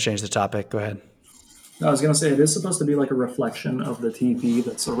 I was going to change the topic. Go ahead. No, I was going to say, it is supposed to be like a reflection of the TV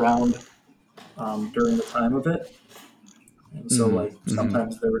that's around during the time of it. And so, like, Mm-hmm. Mm-hmm.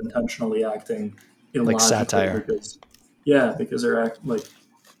 sometimes they're intentionally acting Like illogically satire. because, yeah, because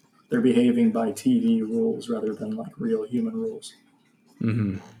they're behaving by TV rules rather than like real human rules.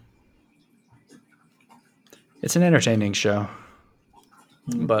 Mm-hmm. It's an entertaining show.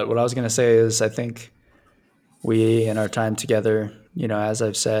 Mm. But what I was going to say is, I think we, in our time together, as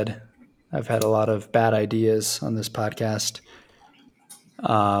I've said, I've had a lot of bad ideas on this podcast.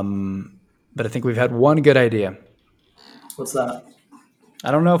 But I think we've had one good idea. What's that? I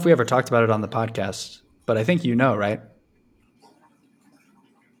don't know if we ever talked about it on the podcast, but I think right?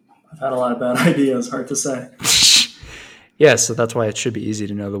 I've had a lot of bad ideas. Hard to say. Yeah, so that's why it should be easy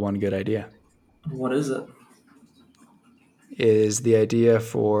to know the one good idea. What is it? Is the idea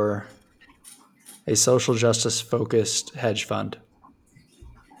for a social justice focused hedge fund.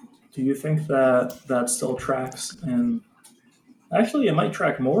 Do you think that still tracks? And actually, it might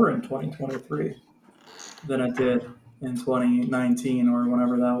track more in 2023 than it did in 2019 or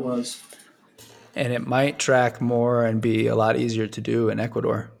whenever that was. And it might track more and be a lot easier to do in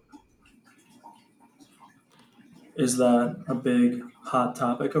Ecuador. Is that a big hot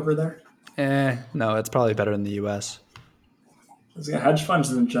topic over there? No, it's probably better in the US. Hedge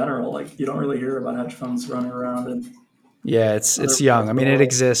funds in general, like you don't really hear about hedge funds running around in Yeah, other it's young. parts I of the mean, it world.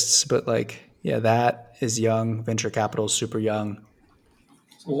 exists, but that is young. Venture capital is super young.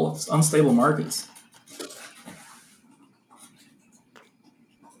 Well, it's unstable markets.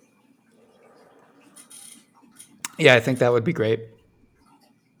 Yeah, I think that would be great.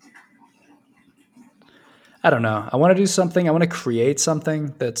 I don't know. I want to do something. I want to create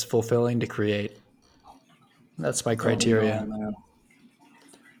something that's fulfilling to create. That's my Don't we criteria. all, man?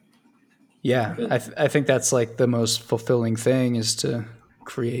 Yeah, Like it, I think that's like the most fulfilling thing is to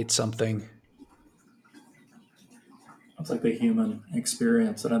create something. it's like the human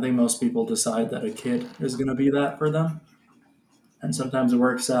experience, and I think most people decide that a kid is going to be that for them, and sometimes it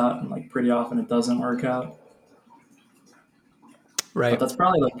works out, and like pretty often it doesn't work out. But Right. that's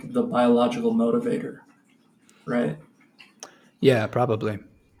probably like the biological motivator, right? Yeah, probably.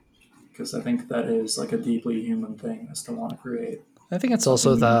 Because I think that is like a deeply human thing is to want to create I think it's something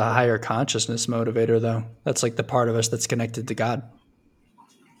also the meaningful. higher consciousness motivator, though. That's like the part of us that's connected to God.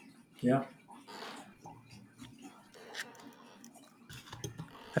 Yeah.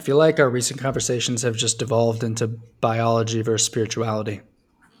 I feel like our recent conversations have just devolved into biology versus spirituality.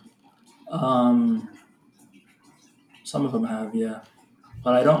 Um, some of them have, yeah.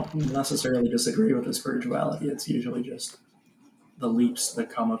 But I don't necessarily disagree with the spirituality. It's usually just the leaps that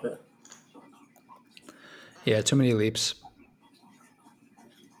come of it. Yeah, too many leaps.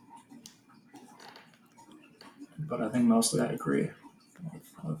 but I think mostly I agree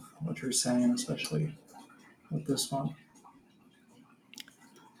with what you're saying, especially with this one.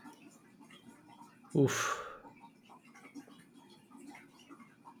 Oof.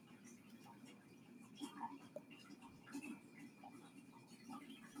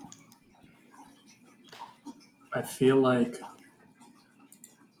 I feel like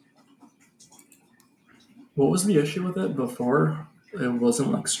what was the issue with it before? It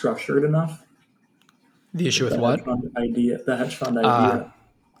wasn't like structured enough. The issue Like with the hedge what? fund idea, the hedge fund Uh, idea.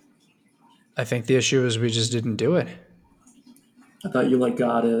 I think the issue is we just didn't do it. I thought you like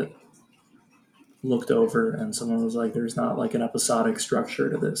got it looked over, and someone was like, "There's not like an episodic structure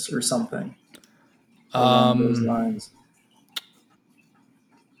to this or something along those Um, lines."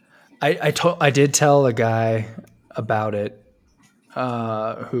 I did tell a guy about it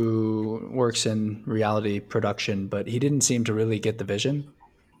who works in reality production, but he didn't seem to really get the vision.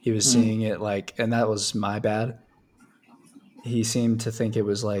 He was Mm, seeing it like, and that was my bad. He seemed to think it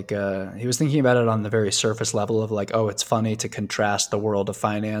was like he was thinking about it on the very surface level of like, oh, it's funny to contrast the world of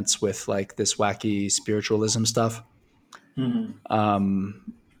finance with like this wacky spiritualism stuff. mm.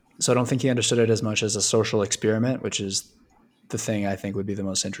 Um, so I don't think he understood it as much as a social experiment, which is the thing I think would be the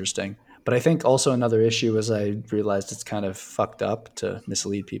most interesting. But I think also another issue is I realized it's kind of fucked up to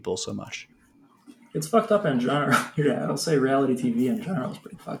mislead people so much. It's fucked up in general. Yeah, I'll say reality TV in general is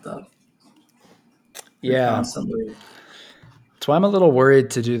pretty fucked up. You're Yeah. constantly. That's why I'm a little worried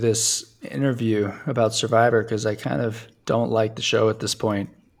to do this interview about Survivor because I kind of don't like the show at this point.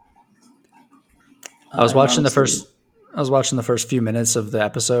 I was I watching the honestly, first I was watching the first few minutes of the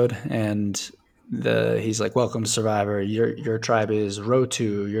episode and the he's like, "Welcome to Survivor. Your tribe is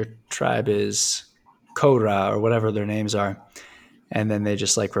Rotu, your tribe is Kora or whatever their names are." And then they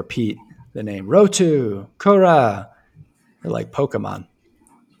just like repeat the name Rotu, Kora. They're like Pokemon.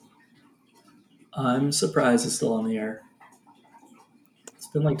 I'm surprised it's still on the air. It's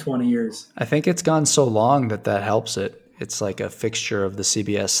been like 20 years. I think it's gone so long that that helps it. It's like a fixture of the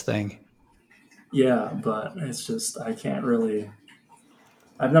CBS thing. Yeah, but it's just I can't really.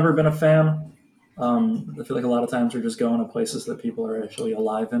 I've never been a fan. I feel like a lot of times we're just going to places that people are actually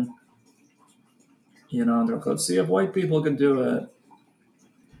alive in. And they're like, let's see if white people can do it.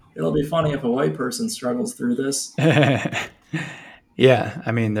 It'll be funny if a white person struggles through this. Yeah,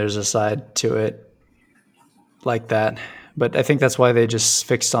 I mean, there's a side to it like that, but I think that's why they just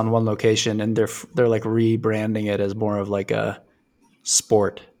fixed on one location and they're like rebranding it as more of like a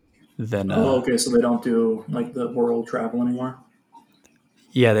sport than Oh, okay, so they don't do like the world travel anymore.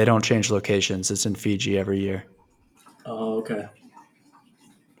 yeah, they don't change locations. It's in Fiji every year. Oh, okay,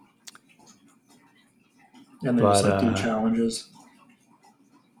 and they just But like do challenges.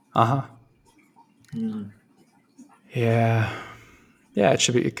 uh-huh. Hmm. Yeah. Yeah,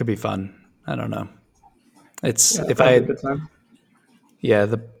 it could be fun. I don't know. It's Yeah, if probably a I good time. yeah,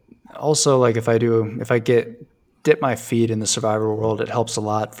 the also like if I get dip my feet in the survivor world, it helps a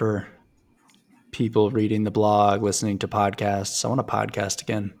lot for people reading the blog, listening to podcasts. I want a podcast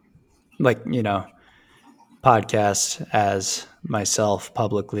again. Like, podcast as myself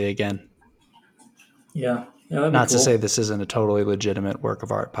publicly again. Yeah, yeah, that'd be Not to say cool. this isn't a totally legitimate work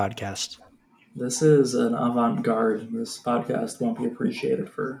of art podcast. This is an avant-garde. This podcast won't be appreciated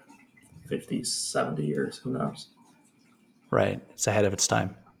for 50, 70 years. Who knows? Right. It's ahead of its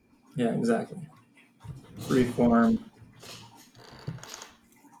time. Yeah, exactly. Freeform,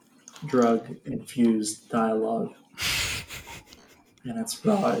 drug-infused dialogue in its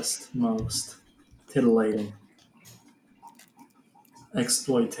rawest, most titillating,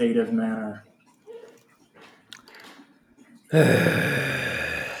 exploitative manner.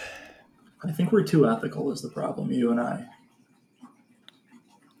 I think we're too ethical is the problem, you and I.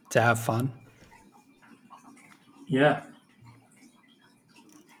 To have fun. Yeah,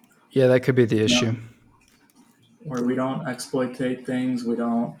 Yeah, that could be the issue. no, where we don't exploitate things, we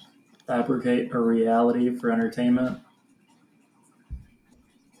don't fabricate a reality for entertainment.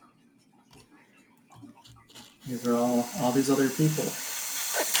 These are all these other people,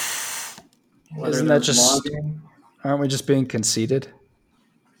 whether Isn't they're that just vlogging, aren't we just being conceited?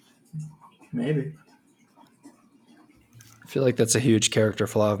 maybe. I feel like that's a huge character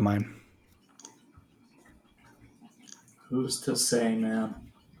flaw of mine. Who's to say, man?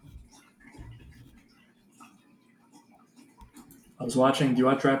 I was watching. Do you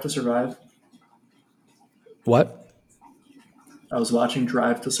watch Drive to Survive? What? I was watching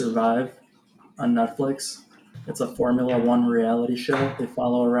Drive to Survive on Netflix. It's a Formula One reality show. They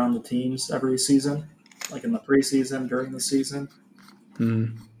follow around the teams every season, like in the preseason, during the season. Hmm.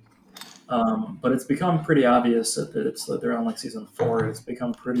 But it's become pretty obvious that they're on like season 4. It's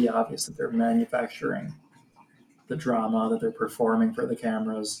become pretty obvious that they're manufacturing the drama that they're performing for the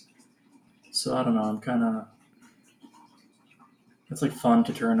cameras. So I don't know. I'm kind of it's like fun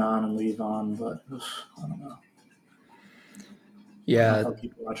to turn on and leave on, but I don't know. I don't know if Yeah, I'll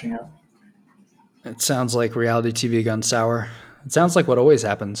keep watching it. it sounds like reality TV gone sour. It sounds like what always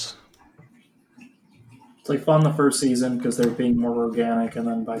happens. It's like fun the first season because they're being more organic, and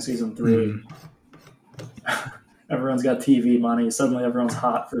then by season three, Mm. everyone's got TV money. Suddenly, everyone's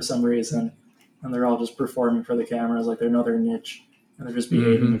hot for some reason, and they're all just performing for the cameras like they know their niche, and they're just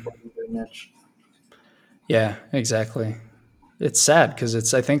behaving Hmm. according to their niche. Yeah, exactly. It's sad because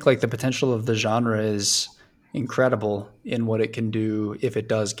it's, I think, like the potential of the genre is incredible in what it can do if it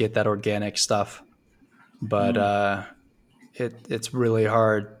does get that organic stuff. But Mm. it's really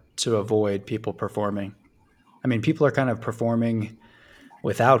hard to avoid people performing. I mean, people are kind of performing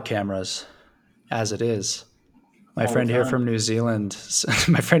without cameras as it is. My All the friend here time. from New Zealand,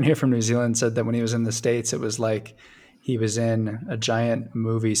 my friend here from New Zealand said that when he was in the States, it was like he was in a giant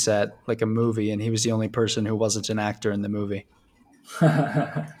movie set, like a movie, and he was the only person who wasn't an actor in the movie.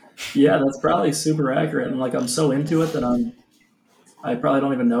 Yeah, that's probably super accurate. And like I'm so into it that I probably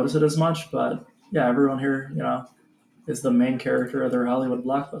don't even notice it as much. But yeah, everyone here, is the main character of their Hollywood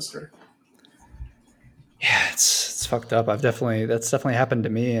blockbuster. Yeah, it's fucked up. That's definitely happened to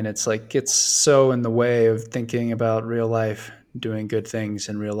me, and it's like it's so in the way of thinking about real life, doing good things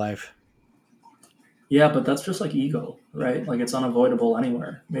in real life. Yeah, but that's just like ego, right? Like it's unavoidable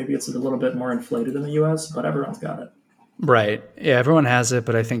anywhere. Maybe it's a little bit more inflated in the US, but everyone's got it. Right. Yeah, everyone has it,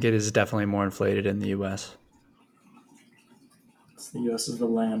 but I think it is definitely more inflated in the US. The US is the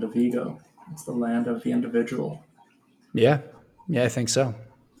land of ego. It's the land of the individual. Yeah. Yeah, I think so.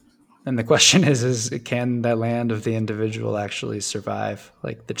 And the question is can that land of the individual actually survive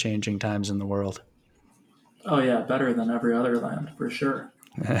like the changing times in the world? Oh yeah, better than every other land for sure.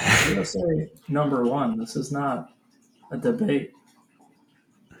 USA number one. This is not a debate.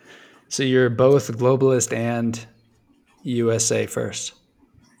 So you're both globalist and USA first.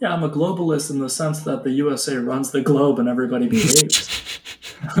 Yeah, I'm a globalist in the sense that the USA runs the globe and everybody behaves.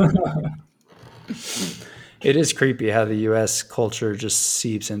 It is creepy how the US culture just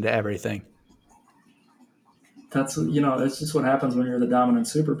seeps into everything. It's just what happens when you're the dominant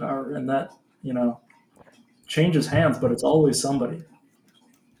superpower, and that you know changes hands, but it's always somebody.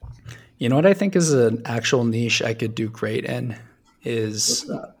 You know what I think is an actual niche I could do great in What's is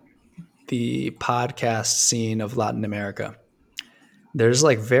that? the podcast scene of Latin America. There's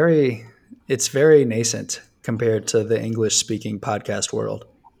like very it's very nascent compared to the English speaking podcast world.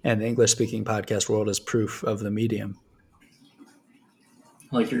 And the English speaking podcast world is proof of the medium.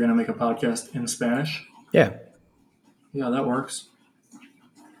 Like you're gonna make a podcast in Spanish? Yeah. Yeah, that works.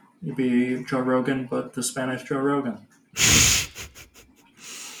 You'd be Joe Rogan, but the Spanish Joe Rogan.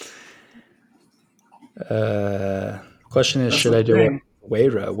 Question is, That's should the I do it thing. with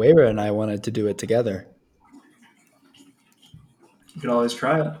Wayra? Wayra and I wanted to do it together. You could always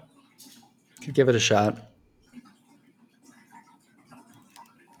try it. Could give it a shot.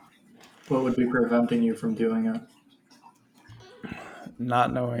 What would be preventing you from doing it?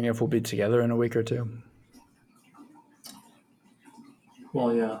 Not knowing if we'll be together in a week or two.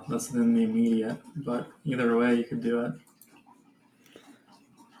 Well, yeah, that's in the immediate, but either way, you could do it.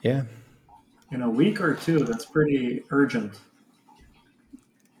 Yeah. In a week or two, that's pretty urgent.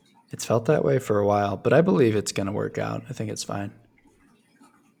 It's felt that way for a while, but I believe it's going to work out. I think it's fine.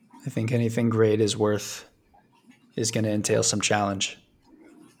 I think anything great is going to entail some challenge.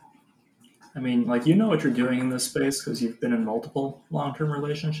 I mean, like, you know what you're doing in this space because you've been in multiple long term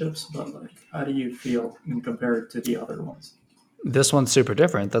relationships, but, like, how do you feel in compared to the other ones? This one's super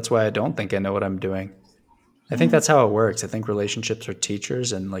different. That's why I don't think I know what I'm doing. I think that's how it works. I think relationships are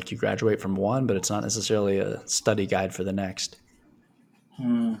teachers and like you graduate from one, but it's not necessarily a study guide for the next.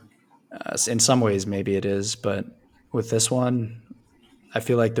 Hmm. In some ways, maybe it is, but with this one, I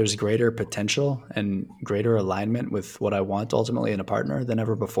feel like there's greater potential and greater alignment with what I want ultimately in a partner than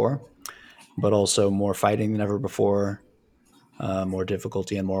ever before, but also more fighting than ever before, more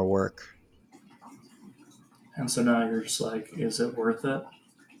difficulty and more work. And so now you're just like, is it worth it?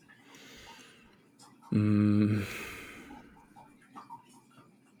 Mm,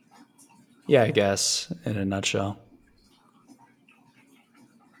 yeah, I guess in a nutshell.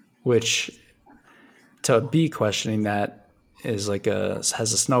 Which to be questioning that is like has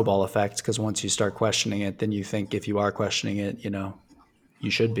a snowball effect because once you start questioning it, then you think if you are questioning it,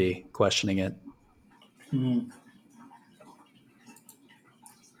 you should be questioning it. Hmm.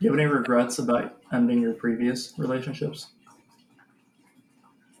 Do you have any regrets about ending your previous relationships?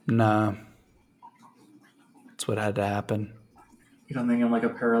 Nah, that's what had to happen. You don't think in like a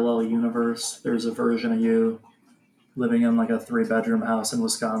parallel universe, there's a version of you living in like a 3-bedroom house in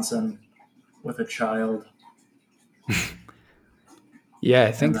Wisconsin with a child. Yeah, I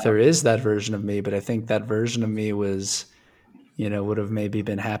And think there is that version of me, but I think that version of me was, would have maybe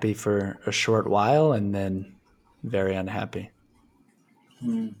been happy for a short while and then very unhappy.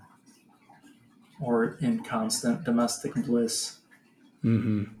 or in constant domestic bliss.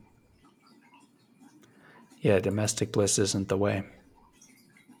 Hmm. Yeah, domestic bliss isn't the way.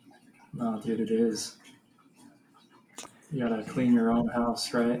 No, dude, it is. You gotta clean your own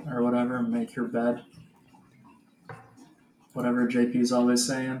house, right? Or whatever, make your bed. Whatever JP's always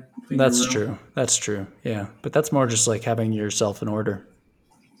saying. Clean your That's room. true. That's true. Yeah. But that's more just like having yourself in order.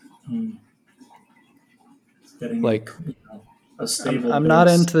 Getting Like, a stable I'm not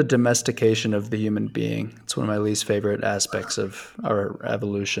base. into the domestication of the human being. It's one of my least favorite aspects of our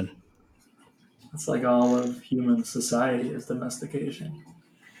evolution. It's like all of human society is domestication.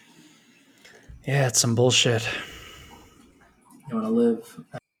 Yeah, it's some bullshit. You want to live.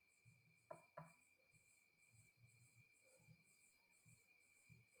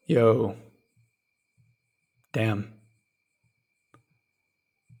 Yo. Damn.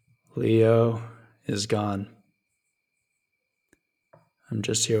 Leo is gone. I'm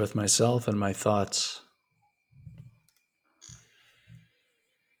just here with myself and my thoughts.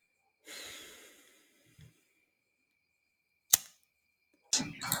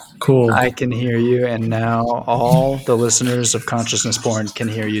 Cool. I can hear you, and now all the listeners of Consciousness Porn can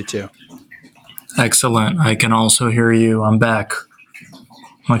hear you too. Excellent. I can also hear you. I'm back.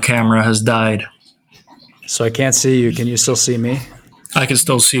 My camera has died. So I can't see you. Can you still see me? I can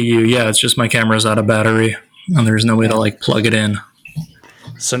still see you. Yeah, it's just my camera's out of battery and there's no way to like plug it in.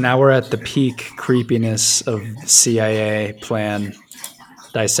 So now we're at the peak creepiness of CIA plan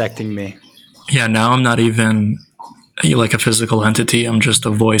dissecting me. Yeah, now I'm not even like a physical entity. I'm just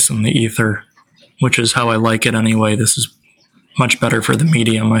a voice in the ether, which is how I like it anyway. This is much better for the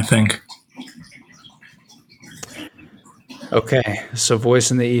medium, I think. Okay, so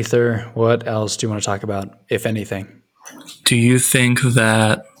voice in the ether. What else do you want to talk about, if anything? Do you think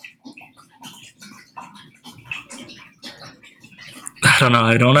that... I don't know.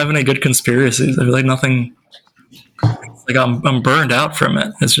 I don't have any good conspiracies. I feel like nothing... Like I'm burned out from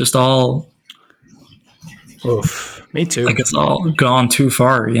it. It's just all... Oof, me too. Like it's all gone too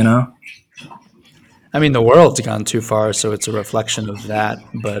far, you know? I mean, the world's gone too far, so it's a reflection of that,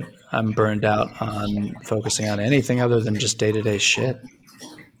 but I'm burned out on focusing on anything other than just day-to-day shit.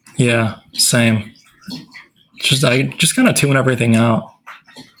 Yeah, same. I just kind of tune everything out.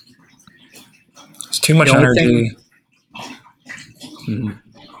 It's too much energy.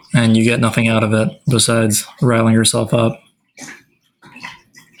 And you get nothing out of it besides riling yourself up.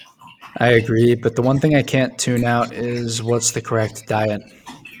 I agree, but the one thing I can't tune out is what's the correct diet.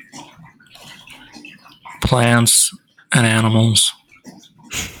 Plants and animals.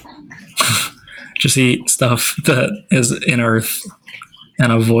 Just eat stuff that is in earth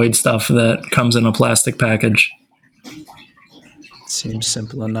and avoid stuff that comes in a plastic package. Seems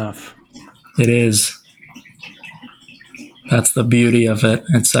simple enough. It is. That's the beauty of it.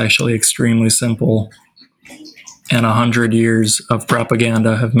 It's actually extremely simple. And 100 years of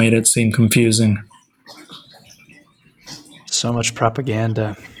propaganda have made it seem confusing. So much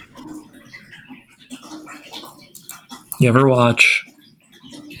propaganda. You ever watch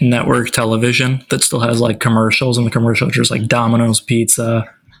network television that still has like commercials, and the commercials are just like Domino's Pizza,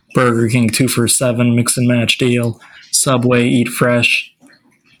 Burger King 2 for $7 mix and match deal, Subway Eat Fresh?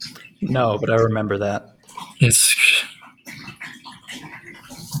 No, but I remember that. It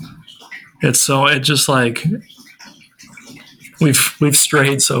just like we've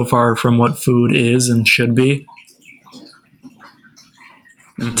strayed so far from what food is and should be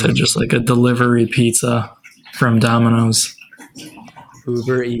to just like a delivery pizza from Domino's.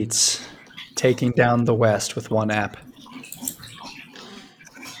 Uber Eats, taking down the West with one app.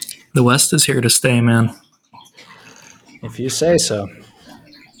 The West is here to stay, man. If you say so.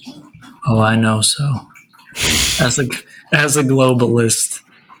 Oh, I know so. As a globalist,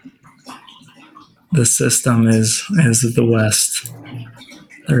 the system is the West.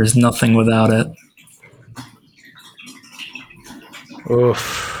 There is nothing without it.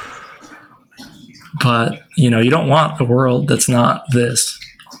 Oof. But, you don't want a world that's not this.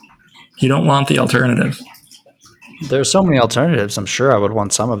 You don't want the alternative. There's so many alternatives. I'm sure I would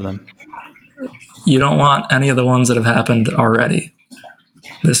want some of them. You don't want any of the ones that have happened already.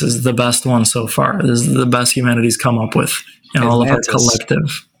 This is the best one so far. This is the best humanity's come up with in all of our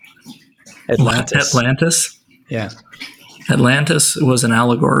collective. Atlantis? Yeah. Atlantis was an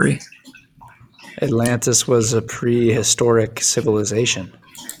allegory. Atlantis was a prehistoric civilization.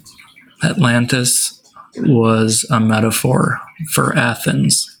 Atlantis was a metaphor for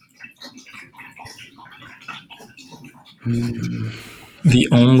Athens. The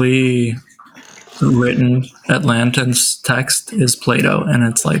only written Atlantis text is Plato, and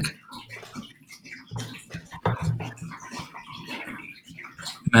it's like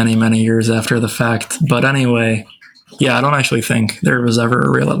many, many years after the fact. But anyway, yeah, I don't actually think there was ever a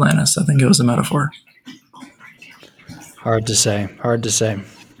real Atlantis. I think it was a metaphor. Hard to say. Hard to say.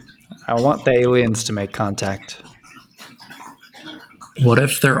 I want the aliens to make contact. What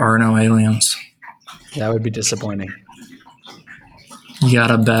if there are no aliens? That would be disappointing. You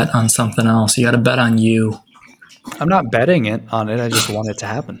gotta bet on something else. You gotta bet on you. I'm not betting it on it. I just want it to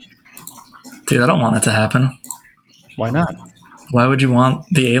happen. Dude, I don't want it to happen. Why not? Why would you want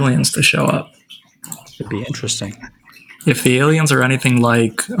the aliens to show up? It'd be interesting. If the aliens are anything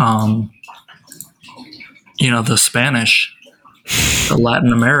like, the Spanish, the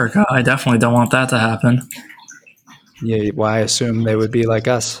Latin America, I definitely don't want that to happen. Yeah, why assume they would be like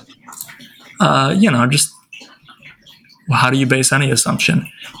us? Just how do you base any assumption?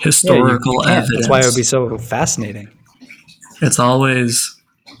 Historical evidence. That's why it would be so fascinating. It's always,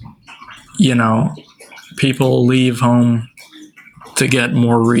 people leave home to get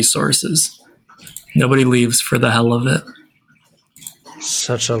more resources. Nobody leaves for the hell of it.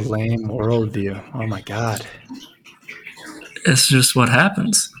 Such a lame worldview. Oh my God. It's just what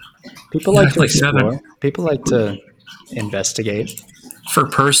happens. People like to explore. People like to investigate. For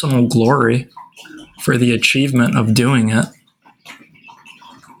personal glory, for the achievement of doing it.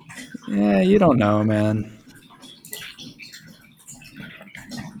 Yeah, you don't know, man.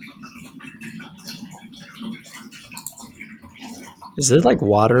 Is there like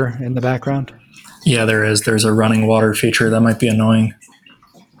water in the background? Yeah, there is. There's a running water feature. That might be annoying.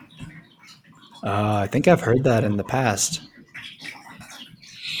 I think I've heard that in the past.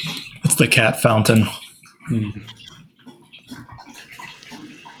 It's the cat fountain.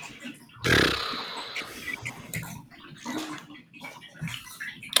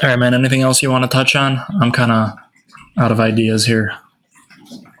 All right, man. Anything else you want to touch on? I'm kind of out of ideas here.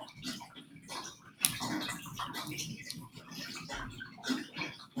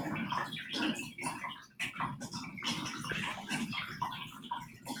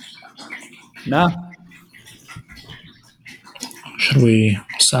 No. Should we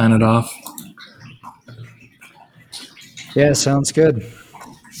sign it off? Yeah, sounds good.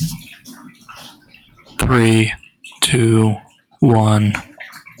 3, 2, 1,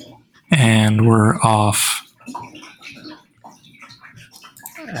 and we're off.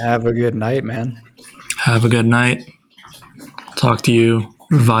 Have a good night, man. Have a good night. Talk to you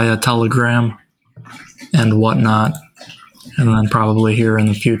via Telegram and whatnot, and then probably here in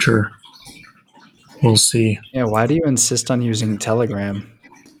the future. We'll see. Yeah, why do you insist on using Telegram?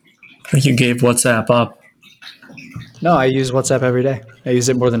 I think you gave WhatsApp up. No, I use WhatsApp every day. I use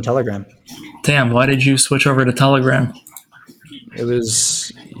it more than Telegram. Damn, why did you switch over to Telegram? It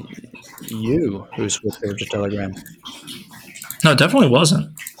was you who switched over to Telegram. No, it definitely wasn't.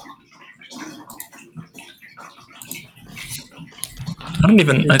 I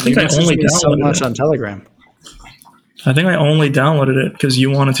think I only downloaded so much it. on Telegram. I think I only downloaded it because you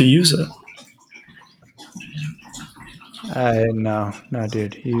wanted to use it. No,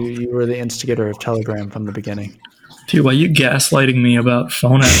 dude. You were the instigator of Telegram from the beginning. Dude, why are you gaslighting me about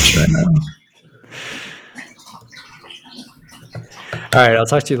phone apps right now? All right, I'll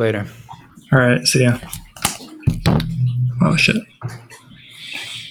talk to you later. All right, see ya. Oh, shit.